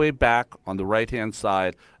all the way back on the right-hand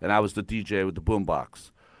side, and I was the DJ with the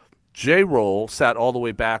boombox. J-Roll sat all the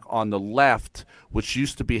way back on the left, which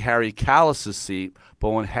used to be Harry Callis's seat, but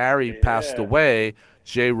when Harry passed away,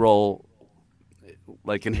 J-Roll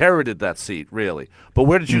inherited that seat, really. But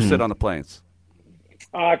where did you sit on the planes?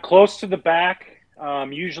 Close to the back,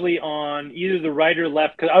 usually on either the right or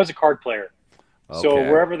left, because I was a card player. Okay. So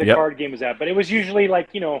wherever the card game was at. But it was usually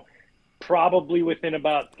probably within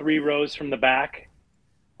about 3 rows from the back.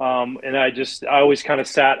 And I always kind of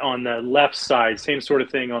sat on the left side, same sort of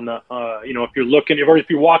thing on the, if you're looking, or if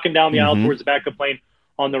you're walking down the aisle towards the back of the plane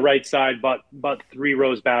on the right side, about 3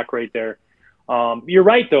 rows back right there. You're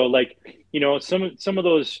right though. Some of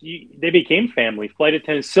those, they became family. Flight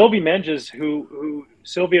attendants, Sylvia Menges, who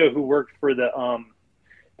worked for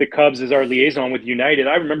the Cubs as our liaison with United.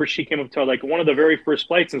 I remember she came up to one of the very first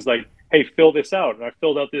flights and was like, "Hey, fill this out." And I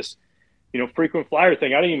filled out this, frequent flyer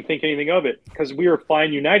thing. I didn't even think anything of it because we were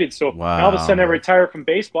flying United. So all of a sudden I retired from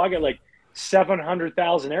baseball. I got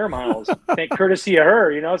 700,000 air miles, courtesy of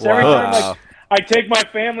her, So every time I take my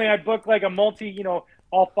family, I book a multi,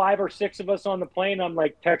 all 5 or 6 of us on the plane. I'm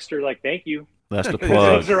text her thank you. That's the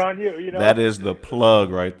plug. Are on you, That is the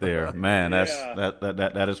plug right there, man.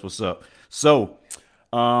 That is what's up. So,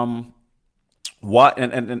 why?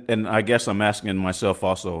 And I guess I'm asking myself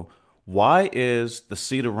also, why is the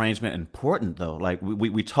seat arrangement important though?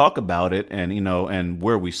 We talk about it, and and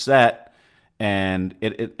where we sat, and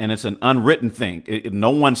it's an unwritten thing. No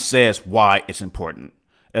one says why it's important.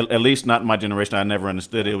 At least not in my generation. I never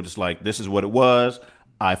understood it. It was just this is what it was.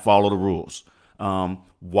 I follow the rules.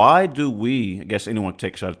 Why do we, I guess anyone can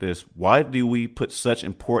take a shot at this, why do we put such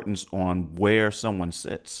importance on where someone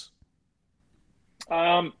sits?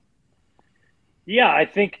 I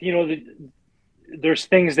think, there's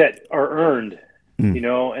things that are earned,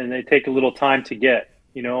 and they take a little time to get,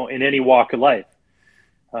 in any walk of life.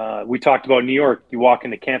 We talked about New York. You walk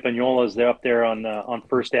into Campagnolas, they're up there on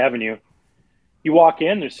First Avenue. You walk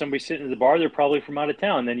in, there's somebody sitting at the bar, they're probably from out of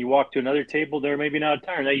town. Then you walk to another table, they're maybe not out of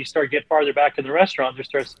town. Now you start get farther back in the restaurant, there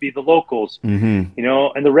starts to be the locals, and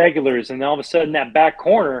the regulars. And all of a sudden, that back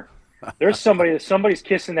corner, there's somebody's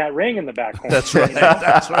kissing that ring in the back corner. That's right.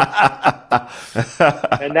 That's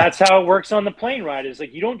right. And that's how it works on the plane ride. Is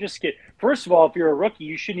you don't just get. First of all, if you're a rookie,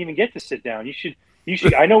 you shouldn't even get to sit down. You should.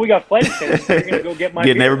 I know we got flight attendants. They're going to go get my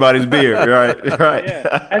getting beer. Everybody's beer, right?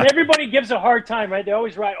 Yeah. And everybody gives a hard time, right? They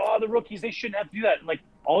always write, "Oh, the rookies, they shouldn't have to do that."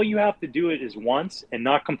 All you have to do it is once and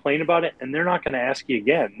not complain about it, and they're not going to ask you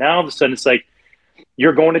again. Now all of a sudden, it's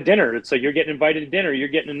you're going to dinner. It's you're getting invited to dinner. You're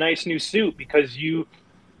getting a nice new suit because you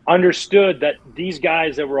understood that these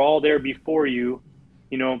guys that were all there before you,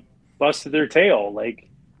 busted their tail,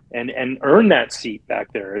 and earned that seat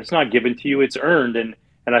back there. It's not given to you; it's earned, and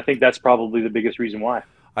I think that's probably the biggest reason why.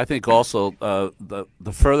 I think also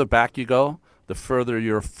the further back you go, the further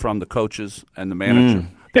you're from the coaches and the manager.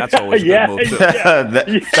 That's always a good move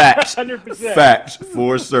too. Facts, 100%. Facts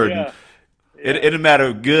for certain. Yeah. It didn't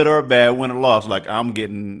matter good or bad, win or loss. I'm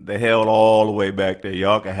getting the hell all the way back there.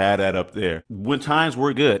 Y'all can have that up there. When times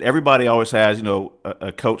were good, everybody always has,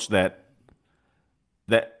 a coach that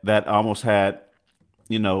almost had,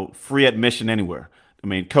 free admission anywhere. I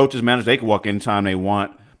mean, coaches, managers, they can walk anytime they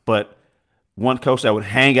want, but one coach that would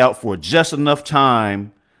hang out for just enough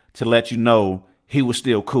time to let you know he was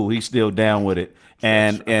still cool. He's still down with it.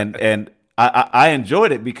 And I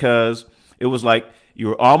enjoyed it because it was you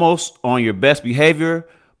were almost on your best behavior,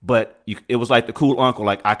 but it was like the cool uncle.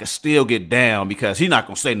 I could still get down because he's not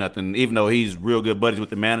going to say nothing, even though he's real good buddies with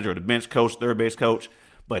the manager or the bench coach, third base coach,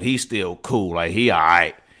 but he's still cool. He all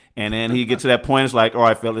right. And then he gets to that point, it's all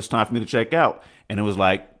right, Phil, it's time for me to check out. And it was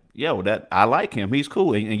I like him. He's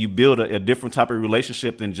cool. And you build a different type of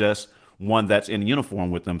relationship than just one that's in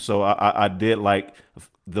uniform with them. So I did like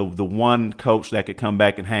the one coach that could come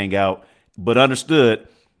back and hang out, but understood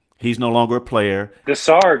he's no longer a player. The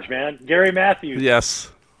Sarge, man. Gary Matthews.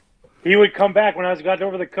 Yes. He would come back when I got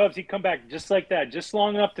over the Cubs. He'd come back just like that, just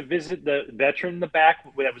long enough to visit the veteran in the back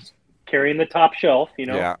that was carrying the top shelf,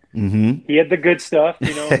 Yeah. Mm-hmm. He had the good stuff,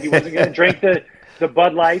 He wasn't going to drink the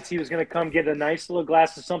Bud Lights. He was going to come get a nice little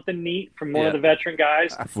glass of something neat from one of the veteran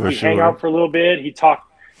guys. He'd hang out for a little bit.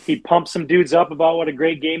 He'd pump some dudes up about what a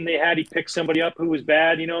great game they had. He'd pick somebody up who was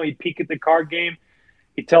bad, He'd peek at the card game.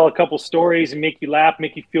 He'd tell a couple stories and make you laugh,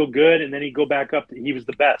 make you feel good, and then he'd go back up. He was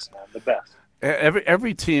the best, man, the best.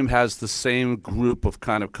 Every team has the same group of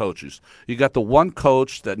kind of coaches. You got the one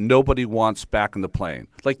coach that nobody wants back in the plane.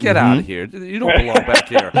 Like, get out of here. You don't belong back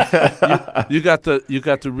here. You got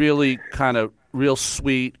the really kind of real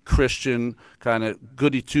sweet Christian kind of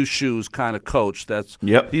goody two shoes kind of coach.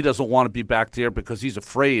 He doesn't want to be back there because he's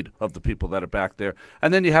afraid of the people that are back there.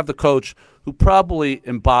 And then you have the coach who probably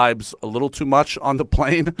imbibes a little too much on the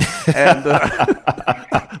plane. And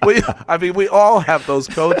we all have those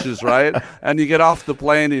coaches, right? And you get off the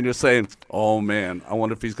plane and you're saying, "Oh man, I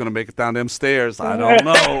wonder if he's going to make it down them stairs. I don't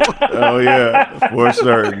know." Oh yeah, for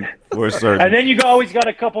certain. And then you always got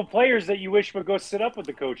a couple players that you wish would go sit up with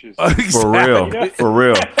the coaches. Exactly. For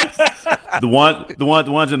real.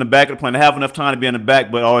 The ones in the back of the plane, they have enough time to be in the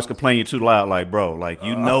back, but always complain you're too loud. Like, bro, like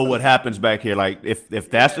you know what happens back here. Like, if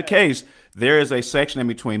that's the case, there is a section in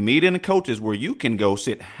between media and the coaches where you can go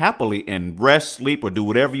sit happily and rest, sleep, or do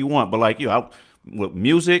whatever you want. But like with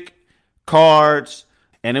music, cards,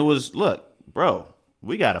 and it was, look, bro,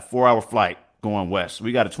 we got a 4-hour flight going west.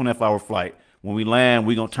 We got a 24-hour flight. When we land,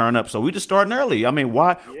 we're going to turn up. So we just starting early. I mean,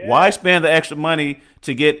 why spend the extra money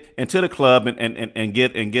to get into the club and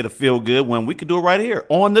get a feel good when we could do it right here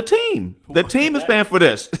on the team? The team is paying for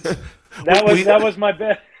this. That was my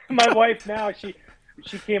bet. My wife now, she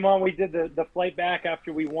came on. We did the flight back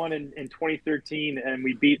after we won in 2013, and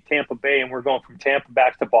we beat Tampa Bay, and we're going from Tampa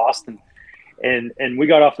back to Boston. And we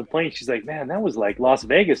got off the plane. She's like, "Man, that was like Las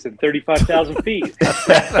Vegas at 35,000 feet."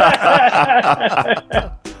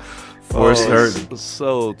 For certain.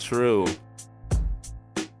 So true.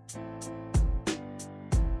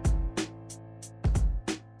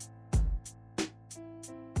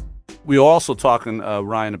 We were also talking,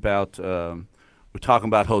 Ryan, about we're talking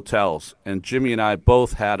about hotels, and Jimmy and I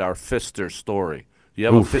both had our Pfister story. Do you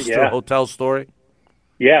have a Pfister hotel story?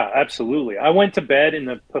 Yeah, absolutely. I went to bed in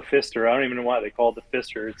the Pfister. I don't even know why they call it the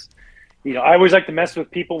Pfister. It's, I always like to mess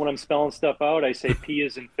with people when I'm spelling stuff out. I say P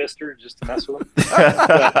is in Pfister just to mess with them.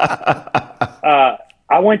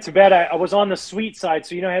 I went to bed. I was on the suite side,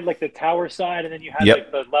 so I had like the tower side, and then you had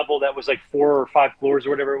like the level that was like 4 or 5 floors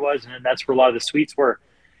or whatever it was, and that's where a lot of the suites were.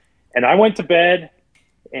 And I went to bed,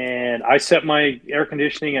 and I set my air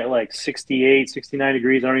conditioning at like 68, 69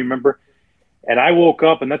 degrees. I don't even remember. And I woke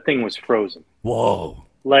up, and that thing was frozen. Whoa.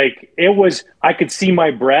 Like, I could see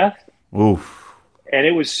my breath. Oof. And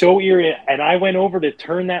it was so eerie. And I went over to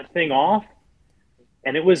turn that thing off,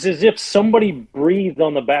 and it was as if somebody breathed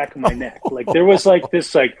on the back of my neck. Like, there was like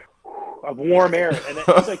this of warm air. And it's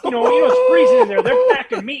like, it's freezing in there. They're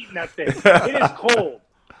packing meat in that thing. It is cold.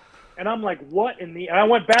 And I'm like, what in the – and I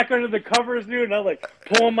went back under the covers, dude, and I'm like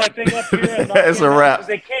pulling my thing up here. It's a wrap.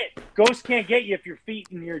 Ghosts can't get you if your feet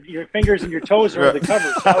and your fingers and your toes are under the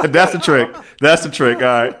covers. That's the trick. That's the trick. All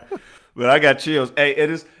right. But I got chills. Hey, it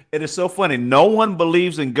is so funny. No one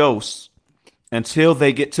believes in ghosts until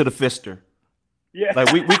they get to the Pfister. Yeah.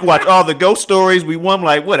 Like we can watch all the ghost stories. We want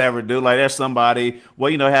like whatever, dude. Like there's somebody,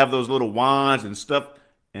 have those little wands and stuff.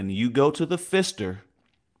 And you go to the Pfister.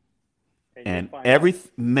 And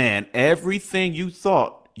everything you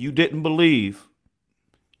thought you didn't believe,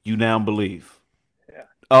 you now believe. Yeah.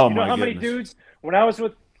 Oh my goodness. How many dudes? When I was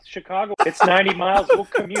with Chicago, it's 90 miles. We'll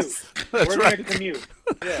commute. We're going to commute.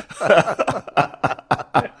 Yeah.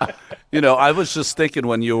 I was just thinking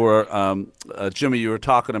when you were, Jimmy, you were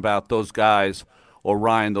talking about those guys, or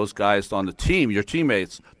Ryan, those guys on the team, your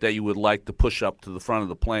teammates, that you would like to push up to the front of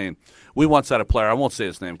the plane. We once had a player, I won't say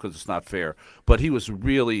his name because it's not fair, but he was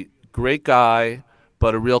really great guy,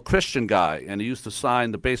 but a real Christian guy, and he used to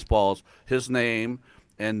sign the baseballs, his name,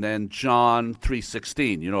 and then John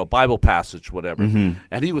 3:16, a Bible passage, whatever. Mm-hmm.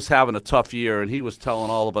 And he was having a tough year, and he was telling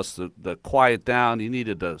all of us to quiet down. He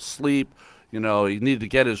needed to sleep, he needed to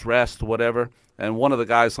get his rest, whatever. And one of the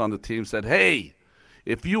guys on the team said, "Hey,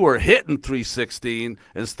 if you were hitting 3:16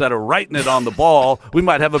 instead of writing it on the ball, we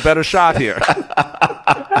might have a better shot here."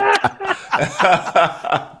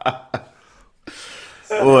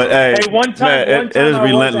 Boy, hey, one time it is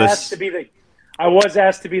relentless. I was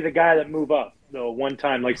asked to be the guy that move up, though, one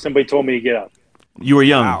time. Like, somebody told me to get up. You were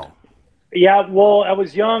young. Wow. Yeah, well, I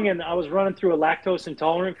was young, and I was running through a lactose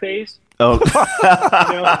intolerant phase. Oh.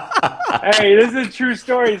 Hey, this is a true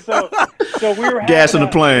story. So we were gas in the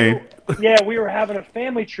plane. Yeah, we were having a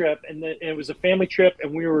family trip, and it was a family trip,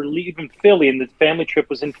 and we were leaving Philly, and the family trip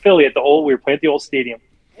was in Philly we were playing at the old stadium.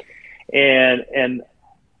 And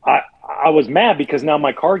I was mad because now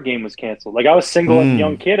my card game was canceled. Like, I was single and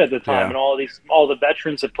young kid at the time, and all the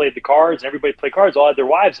veterans that played the cards and everybody played cards all had their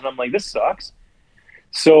wives, and I'm like, this sucks.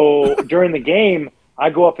 So during the game, I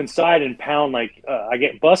go up inside and pound I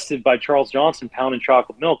get busted by Charles Johnson pounding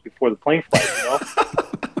chocolate milk before the plane flight,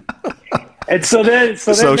 And so then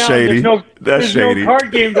now shady. There's no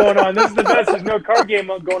card game going on. This is the best. There's no card game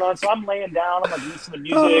going on. So I'm laying down. I'm like listening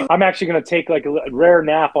to music. I'm actually going to take like a rare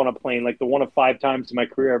nap on a plane, like the one of 5 times in my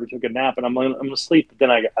career I ever took a nap. And I'm asleep. But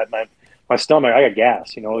then I got my stomach. I got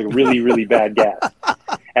gas. Like really, really bad gas.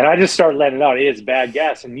 And I just start letting it out. It is bad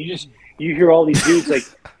gas. And you hear all these dudes like,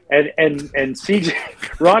 and CJ,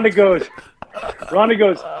 Rhonda goes,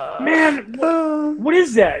 man, what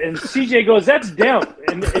is that? And CJ goes, that's Demp.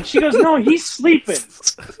 And she goes, no, he's sleeping.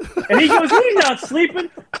 And he goes, he's not sleeping.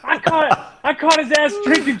 I caught his ass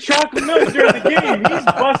drinking chocolate milk during the game. He's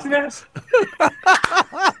busting us.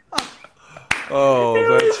 Oh,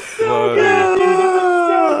 that's funny.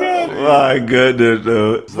 My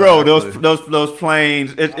goodness, bro! Those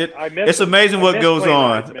planes. It's amazing what goes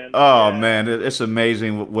on. Man, it's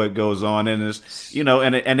amazing what goes on, and it's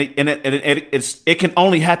it can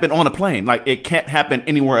only happen on a plane. Like it can't happen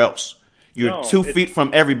anywhere else. You're 2 feet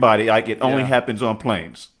from everybody. Like it only happens on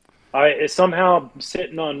planes. Somehow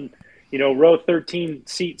sitting on row 13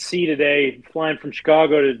 seat C today, flying from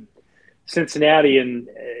Chicago to Cincinnati, and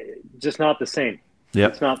just not the same. Yeah,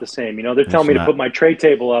 it's not the same. They're telling me to put my tray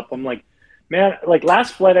table up. I'm like, man, like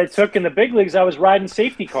last flight I took in the big leagues, I was riding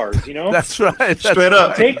safety cars. That's right. Straight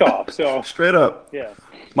up takeoff. So straight up. Yeah.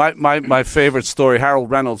 My favorite story. Harold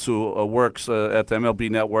Reynolds, who works at the MLB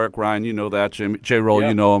Network. Ryan, you know that. J. Roll,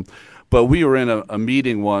 you know him. But we were in a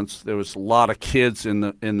meeting once. There was a lot of kids in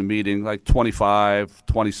the meeting, like 25,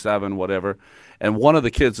 27, whatever. And one of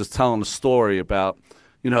the kids is telling a story about,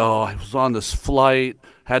 I was on this flight,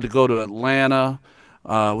 had to go to Atlanta.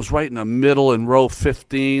 I was right in the middle in row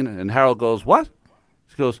 15. And Harold goes, what?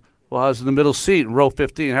 He goes, well, I was in the middle seat in row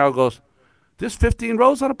 15. Harold goes, there's 15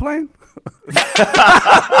 rows on a plane?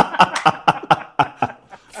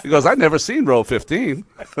 He goes, I've never seen row 15.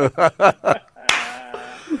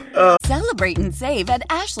 Celebrate and save at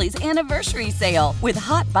Ashley's Anniversary Sale. With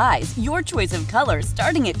Hot Buys, your choice of colors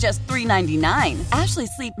starting at just $3.99. Ashley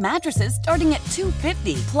Sleep mattresses starting at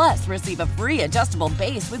 $2.50. Plus, receive a free adjustable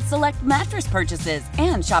base with select mattress purchases.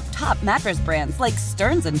 And shop top mattress brands like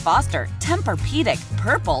Stearns & Foster, Tempur-Pedic,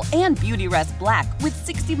 Purple, and Beautyrest Black with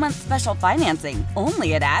 60-month special financing.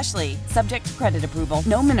 Only at Ashley. Subject to credit approval.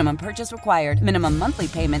 No minimum purchase required. Minimum monthly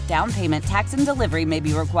payment, down payment, tax, and delivery may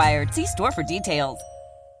be required. See store for details.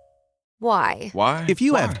 Why? If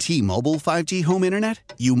you have T-Mobile 5G home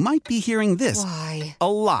internet, you might be hearing this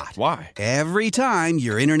a lot. Why? Every time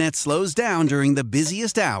your internet slows down during the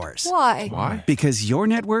busiest hours. Why? Because your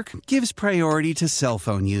network gives priority to cell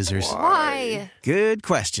phone users. Why? Good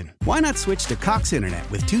question. Why not switch to Cox Internet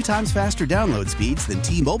with 2 times faster download speeds than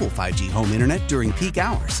T-Mobile 5G home internet during peak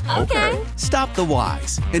hours? Okay. Stop the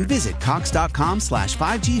whys and visit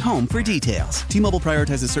cox.com/5G home for details. T-Mobile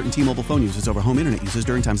prioritizes certain T-Mobile phone users over home internet users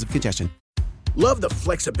during times of congestion. Love the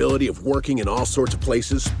flexibility of working in all sorts of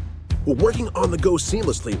places? Well, working on the go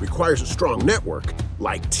seamlessly requires a strong network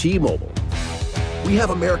like T-Mobile. We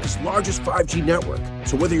have America's largest 5G network,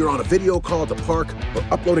 so whether you're on a video call at the park or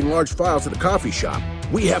uploading large files at the coffee shop,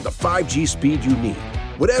 we have the 5G speed you need.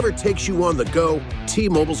 Whatever takes you on the go,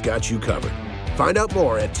 T-Mobile's got you covered. Find out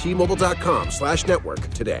more at T-Mobile.com/network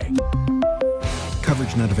today.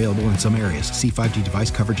 Coverage not available in some areas. See 5G device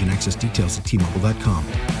coverage and access details at T-Mobile.com.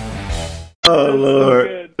 Oh,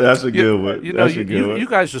 Lord. That's a good one. You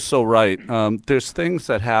guys are so right. There's things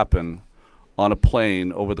that happen on a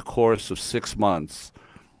plane over the course of 6 months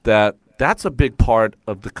that's a big part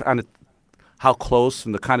of the kind of how close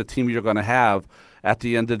and the kind of team you're going to have at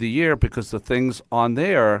the end of the year, because the things on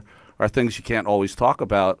there are things you can't always talk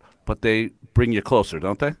about, but they bring you closer,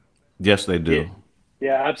 don't they? Yes, they do.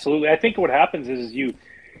 Yeah, absolutely. I think what happens is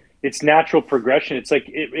it's natural progression. It's like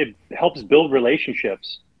it helps build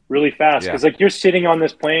relationships really fast, because like you're sitting on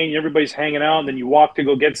this plane, everybody's hanging out, and then you walk to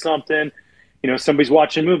go get something. Somebody's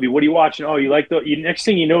watching a movie. What are you watching? Oh, you like next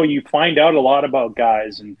thing you know, you find out a lot about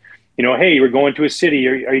guys, and hey, you're going to a city.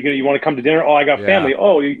 You want to come to dinner? Oh, I got family.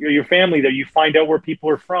 Oh, your family there. You find out where people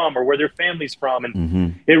are from or where their family's from,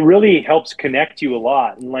 and it really helps connect you a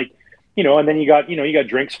lot. And and then you got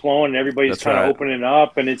drinks flowing, and everybody's kind of opening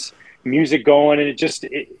up, and it's music going, and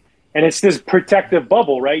and it's this protective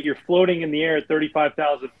bubble, right? You're floating in the air at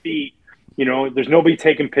 35,000 feet. There's nobody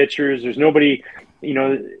taking pictures. There's nobody,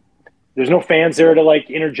 there's no fans there to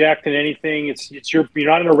interject in anything. You're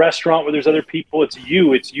not in a restaurant where there's other people. It's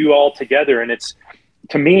you all together. And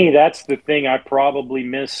to me, that's the thing I probably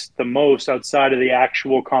miss the most outside of the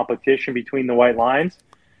actual competition between the white lines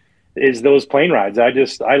is those plane rides. I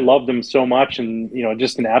loved them so much, and,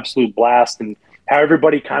 just an absolute blast. And how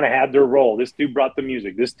everybody kind of had their role. This dude brought the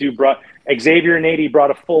music. This dude Xavier Nady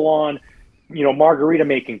brought a full-on margarita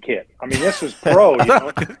making kit. I mean, this was pro,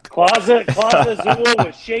 Closet Azul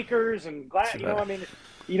with shakers and glass,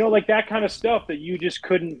 like that kind of stuff that you just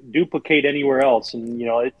couldn't duplicate anywhere else. And,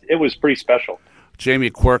 it was pretty special. Jamie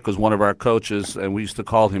Quirk was one of our coaches, and we used to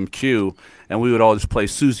call him Q, and we would always play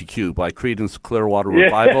Susie Q by Creedence Clearwater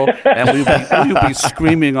Revival, and we would be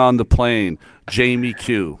screaming on the plane, Jamie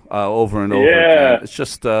Q, over and over again. It's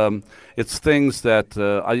just, it's things that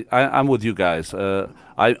I'm with you guys.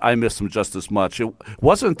 I miss them just as much. It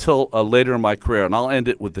wasn't until later in my career, and I'll end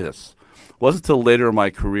it with this. It wasn't until later in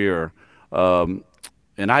my career, and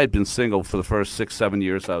I had been single for the first 6-7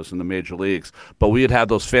 years I was in the major leagues, but we had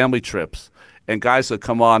those family trips. And guys would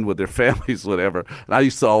come on with their families, whatever. And I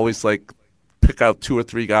used to always pick out 2 or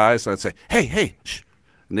 3 guys. And I'd say, hey, shh.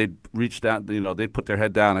 And they'd reach down, they'd put their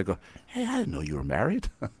head down. I go, hey, I didn't know you were married.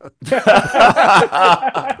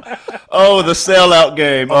 Oh, the sellout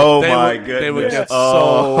game. Oh, my goodness. They would get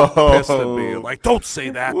so pissed at me. Like, don't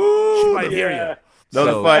say that. She might hear you. Those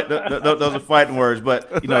are fighting words.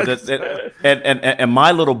 But, and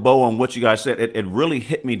my little bow on what you guys said, it really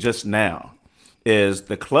hit me just now. Is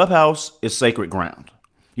the clubhouse is sacred ground,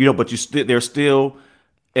 but they're still,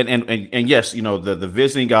 and yes, the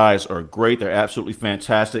visiting guys are great. They're absolutely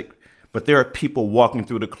fantastic, but there are people walking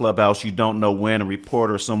through the clubhouse. You don't know when a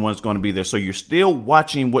reporter or someone's going to be there. So you're still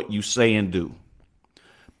watching what you say and do.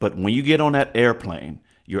 But when you get on that airplane,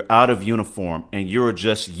 you're out of uniform and you're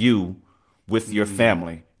just you with your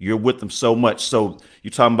family. You're with them so much. So you're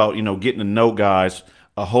talking about, getting to know guys,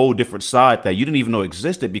 a whole different side that you didn't even know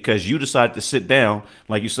existed because you decided to sit down,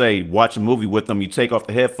 like you say, watch a movie with them. You take off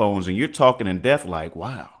the headphones and you're talking in depth like,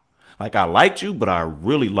 wow, like I liked you, but I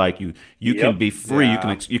really like you. You can be free.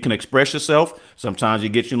 Yeah. You can express yourself. Sometimes it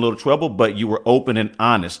gets you in a little trouble, but you were open and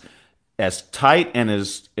honest. As tight and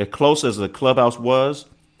as close as the clubhouse was,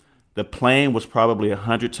 the plane was probably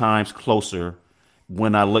 100 times closer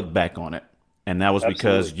when I look back on it. And that was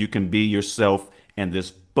because you can be yourself in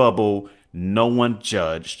this bubble. No one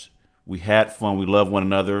judged. We had fun. We loved one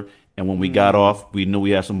another. And when we got off, we knew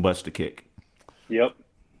we had some butts to kick. Yep.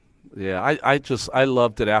 Yeah, I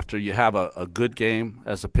loved it after you have a good game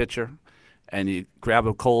as a pitcher and you grab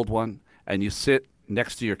a cold one and you sit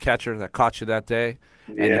next to your catcher that caught you that day.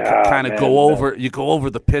 And you kind of go over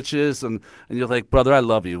the pitches and you're like, brother, I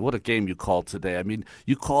love you. What a game you called today. I mean,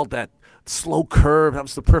 you called that slow curve. That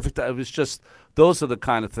was the perfect. It was just, those are the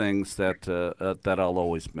kind of things that I'll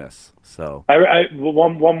always miss. So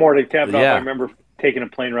one more to cap it off. I remember taking a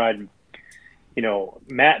plane ride. And,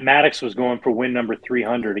 Matt Maddox was going for win number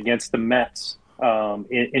 300 against the Mets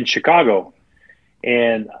in Chicago,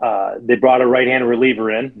 and they brought a right-handed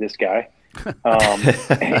reliever in. This guy,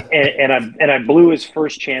 and I blew his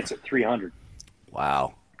first chance at 300.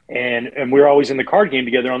 Wow. And we were always in the card game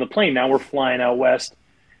together on the plane. Now we're flying out west.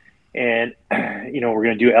 And, we're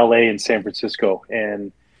going to do LA and San Francisco.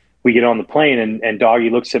 And we get on the plane and Doggy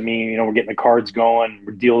looks at me, we're getting the cards going.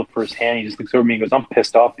 We're dealing the first hand. He just looks over at me and goes, I'm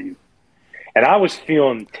pissed off at you. And I was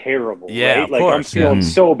feeling terrible. Yeah, right? Like, I'm feeling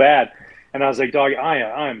so bad. And I was like, Doggy,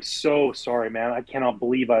 I'm so sorry, man. I cannot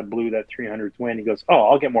believe I blew that 300th win. He goes, oh,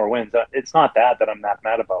 I'll get more wins. It's not that I'm that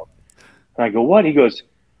mad about. And I go, what? He goes,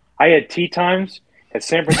 I had tee times at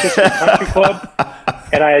San Francisco Country Club,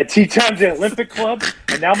 and I had tee times at Olympic Club,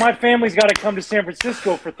 and now my family's got to come to San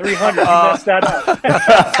Francisco for 300. You messed that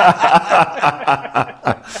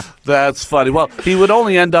up. That's funny. Well, he would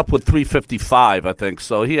only end up with 355, I think,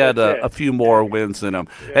 so he had a few more wins in him.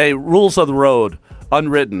 Yeah. Hey, rules of the road,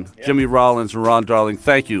 unwritten. Yeah. Jimmy Rollins and Ron Darling.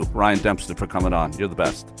 Thank you, Ryan Dempster, for coming on. You're the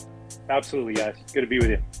best. Absolutely, guys. Good to be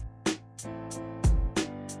with you.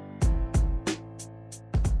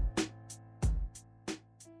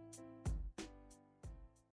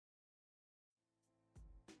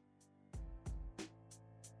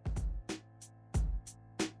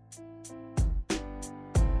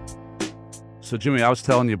 So, Jimmy, I was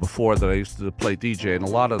telling you before that I used to play DJ, and a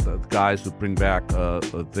lot of the guys would bring back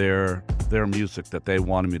their music that they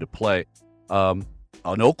wanted me to play. An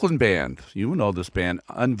Oakland band, you know this band,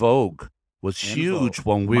 En Vogue, was huge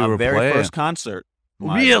when we were playing. My very first concert.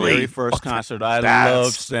 Really? My very first concert. I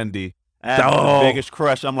loved Cindy. I had the biggest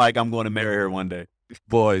crush. I'm like, I'm going to marry her one day.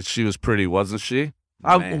 Boy, she was pretty, wasn't she?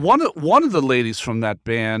 One of the ladies from that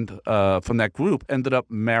band, from that group, ended up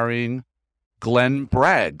marrying Glenn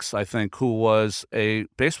Braggs, I think, who was a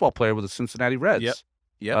baseball player with the Cincinnati Reds.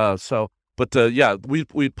 Yep.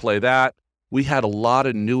 We'd play that. We had a lot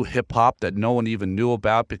of new hip hop that no one even knew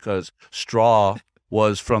about because Straw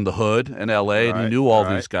was from the hood in L.A. and he knew all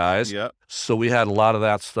these guys. Yep. So we had a lot of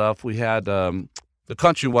that stuff. We had the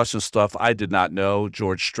country western stuff I did not know,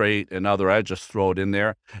 George Strait and other. I just throw it in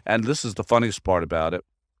there. And this is the funniest part about it.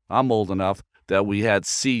 I'm old enough that we had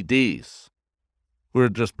CDs. We were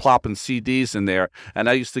just plopping CDs in there, and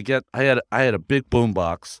I had a big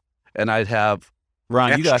boombox, and I'd have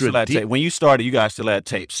Ron, you guys still had tape. When you started, you guys still had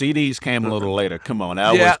tape. CDs came a little later. Come on,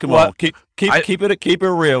 come on, keep it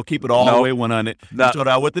real, keep it all the way 100. You started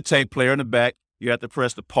out with the tape player in the back. You had to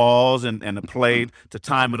press the pause and the play to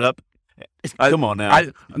time it up. Come on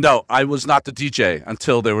now. I was not the DJ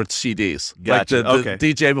until there were CDs. Gotcha. Like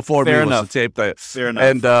the DJ before Fair me enough. was the tape player. Fair enough.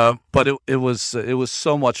 And but it was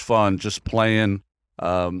so much fun just playing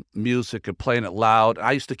music and playing it loud.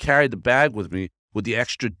 I used to carry the bag with me with the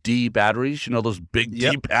extra D batteries, those big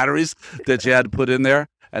D batteries that you had to put in there,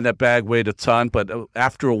 and that bag weighed a ton. But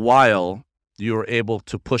after a while, you were able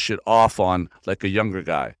to push it off on like a younger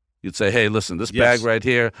guy. You'd say, hey, listen, this bag right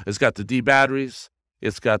here, it's got the D batteries,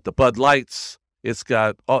 it's got the Bud Lights, it's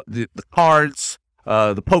got the cards,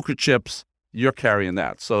 the poker chips. You're carrying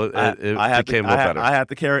that, so it became a little better. I have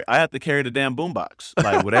to carry the damn boombox,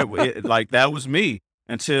 like whatever. Like that was me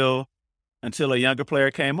until a younger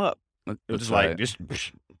player came up. It was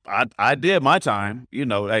just I did my time,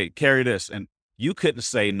 hey, carry this. And you couldn't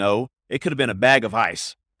say no. It could have been a bag of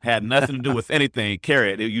ice. Had nothing to do with anything.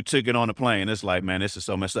 Carry it. You took it on the plane. It's like, man, this is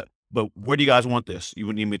so messed up. But where do you guys want this?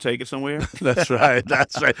 You need me to take it somewhere? That's right.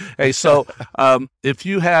 That's right. Hey, so if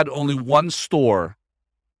you had only one store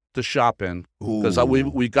to shop in, because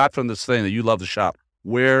we got from this thing that you love to shop,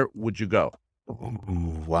 where would you go?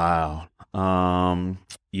 Ooh, wow.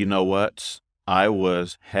 You know what? I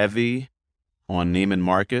was heavy on Neiman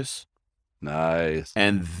Marcus. Nice.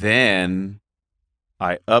 And then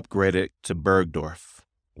I upgraded to Bergdorf.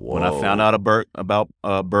 Whoa. When I found out about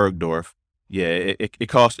Bergdorf, it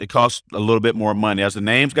cost a little bit more money. As the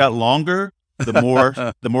names got longer, the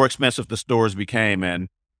more expensive the stores became. And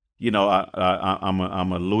I'm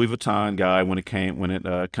a Louis Vuitton guy when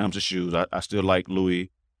it comes to shoes. I still like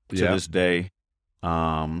Louis to this day.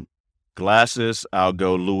 Glasses, I'll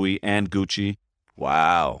go Louis and Gucci.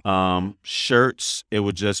 Wow. Shirts, it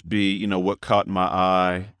would just be, what caught my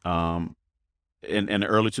eye. In the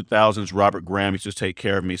early 2000s, Robert Graham used to take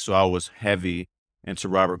care of me, so I was heavy into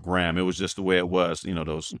Robert Graham. It was just the way it was,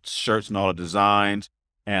 those shirts and all the designs.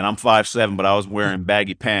 And I'm 5'7", but I was wearing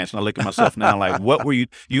baggy pants. And I look at myself now like, what were you?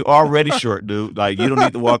 You already short, dude. Like, you don't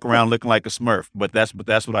need to walk around looking like a Smurf. But that's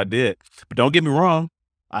what I did. But don't get me wrong.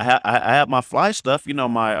 I have my fly stuff,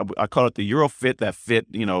 I call it the Eurofit, that fit,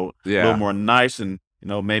 a little more nice and,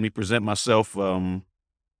 made me present myself in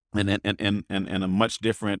a much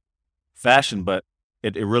different fashion. But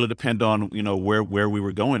it really depended on, where we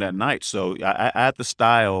were going that night. So I had the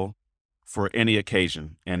style for any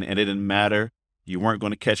occasion, and it didn't matter. You weren't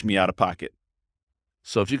going to catch me out of pocket.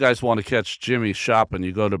 So if you guys want to catch Jimmy shopping,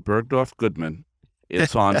 you go to Bergdorf Goodman.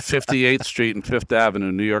 It's on 58th Street and 5th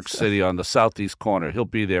Avenue, New York City, on the southeast corner. He'll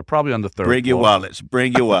be there, probably on the third Bring your floor. wallets.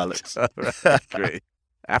 Bring your wallets. All right, great.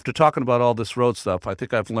 After talking about all this road stuff, I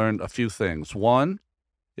think I've learned a few things. One,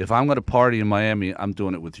 if I'm going to party in Miami, I'm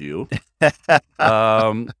doing it with you.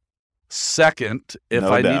 Second, if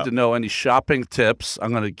I need to know any shopping tips,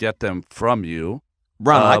 I'm going to get them from you.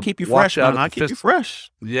 Ron, I keep you fresh, man. I keep you fresh.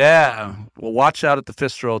 Yeah. Well, watch out at the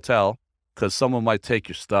Pfister Hotel because someone might take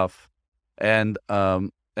your stuff. And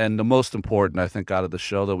the most important, I think, out of the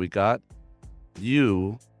show that we got,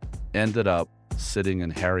 you ended up sitting in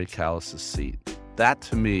Harry Kalas's seat. That,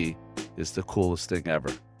 to me, is the coolest thing ever.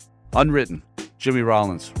 Unwritten, Jimmy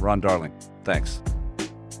Rollins, Ron Darling. Thanks.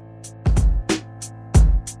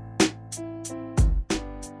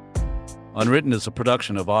 Unwritten is a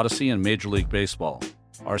production of Odyssey and Major League Baseball.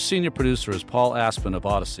 Our senior producer is Paul Aspen of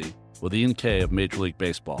Odyssey, with Ian Kay of Major League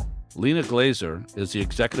Baseball. Lena Glazer is the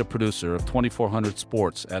executive producer of 2400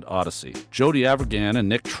 Sports at Odyssey. Jody Avergan and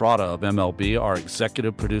Nick Trotta of MLB are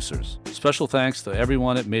executive producers. Special thanks to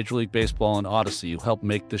everyone at Major League Baseball and Odyssey who helped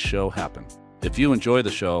make this show happen. If you enjoy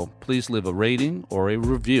the show, please leave a rating or a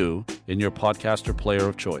review in your podcaster player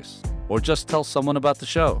of choice, or just tell someone about the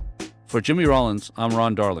show. For Jimmy Rollins, I'm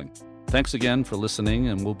Ron Darling. Thanks again for listening,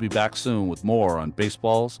 and we'll be back soon with more on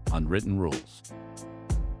baseball's unwritten rules.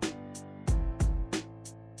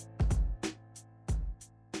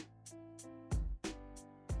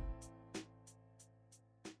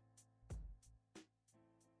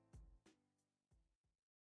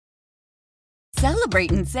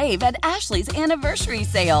 Celebrate and save at Ashley's Anniversary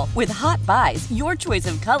Sale. With Hot Buys, your choice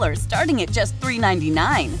of colors starting at just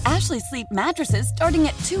 $3.99. Ashley Sleep mattresses starting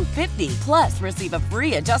at $2.50. Plus, receive a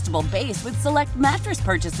free adjustable base with select mattress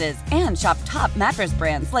purchases. And shop top mattress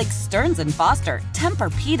brands like Stearns & Foster,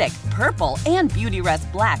 Tempur-Pedic, Purple, and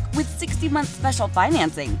Beautyrest Black with 60-month special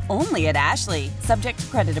financing. Only at Ashley. Subject to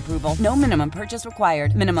credit approval. No minimum purchase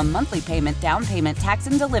required. Minimum monthly payment, down payment, tax,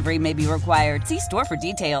 and delivery may be required. See store for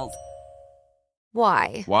details.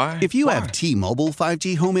 Why? Why? If you have T-Mobile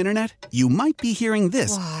 5G home internet, you might be hearing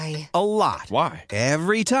this Why? a lot. Why?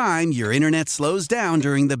 Every time your internet slows down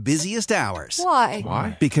during the busiest hours. Why?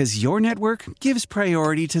 Why? Because your network gives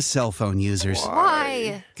priority to cell phone users.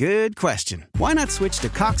 Why? Good question. Why not switch to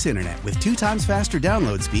Cox Internet with 2 times faster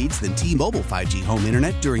download speeds than T-Mobile 5G home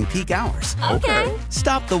internet during peak hours? Okay.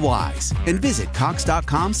 Stop the whys and visit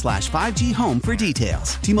cox.com/5G home for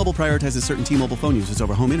details. T-Mobile prioritizes certain T-Mobile phone users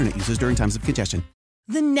over home internet users during times of congestion.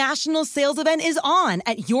 The national sales event is on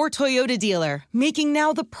at your Toyota dealer, making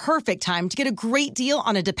now the perfect time to get a great deal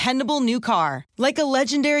on a dependable new car. Like a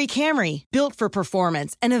legendary Camry, built for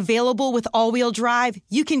performance and available with all-wheel drive,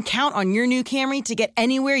 you can count on your new Camry to get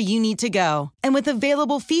anywhere you need to go. And with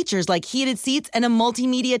available features like heated seats and a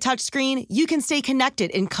multimedia touchscreen, you can stay connected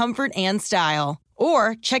in comfort and style.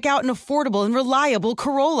 Or check out an affordable and reliable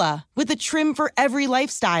Corolla with a trim for every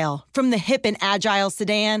lifestyle, from the hip and agile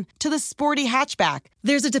sedan to the sporty hatchback.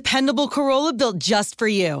 There's a dependable Corolla built just for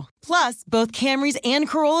you. Plus, both Camrys and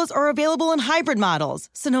Corollas are available in hybrid models,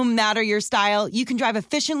 so no matter your style, you can drive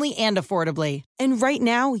efficiently and affordably. And right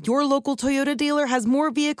now, your local Toyota dealer has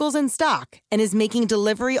more vehicles in stock and is making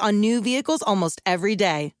delivery on new vehicles almost every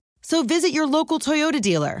day. So visit your local Toyota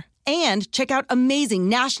dealer. And check out amazing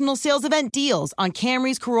national sales event deals on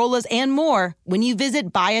Camrys, Corollas, and more when you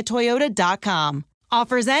visit buyatoyota.com.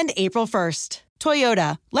 Offers end April 1st.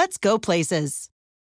 Toyota, let's go places.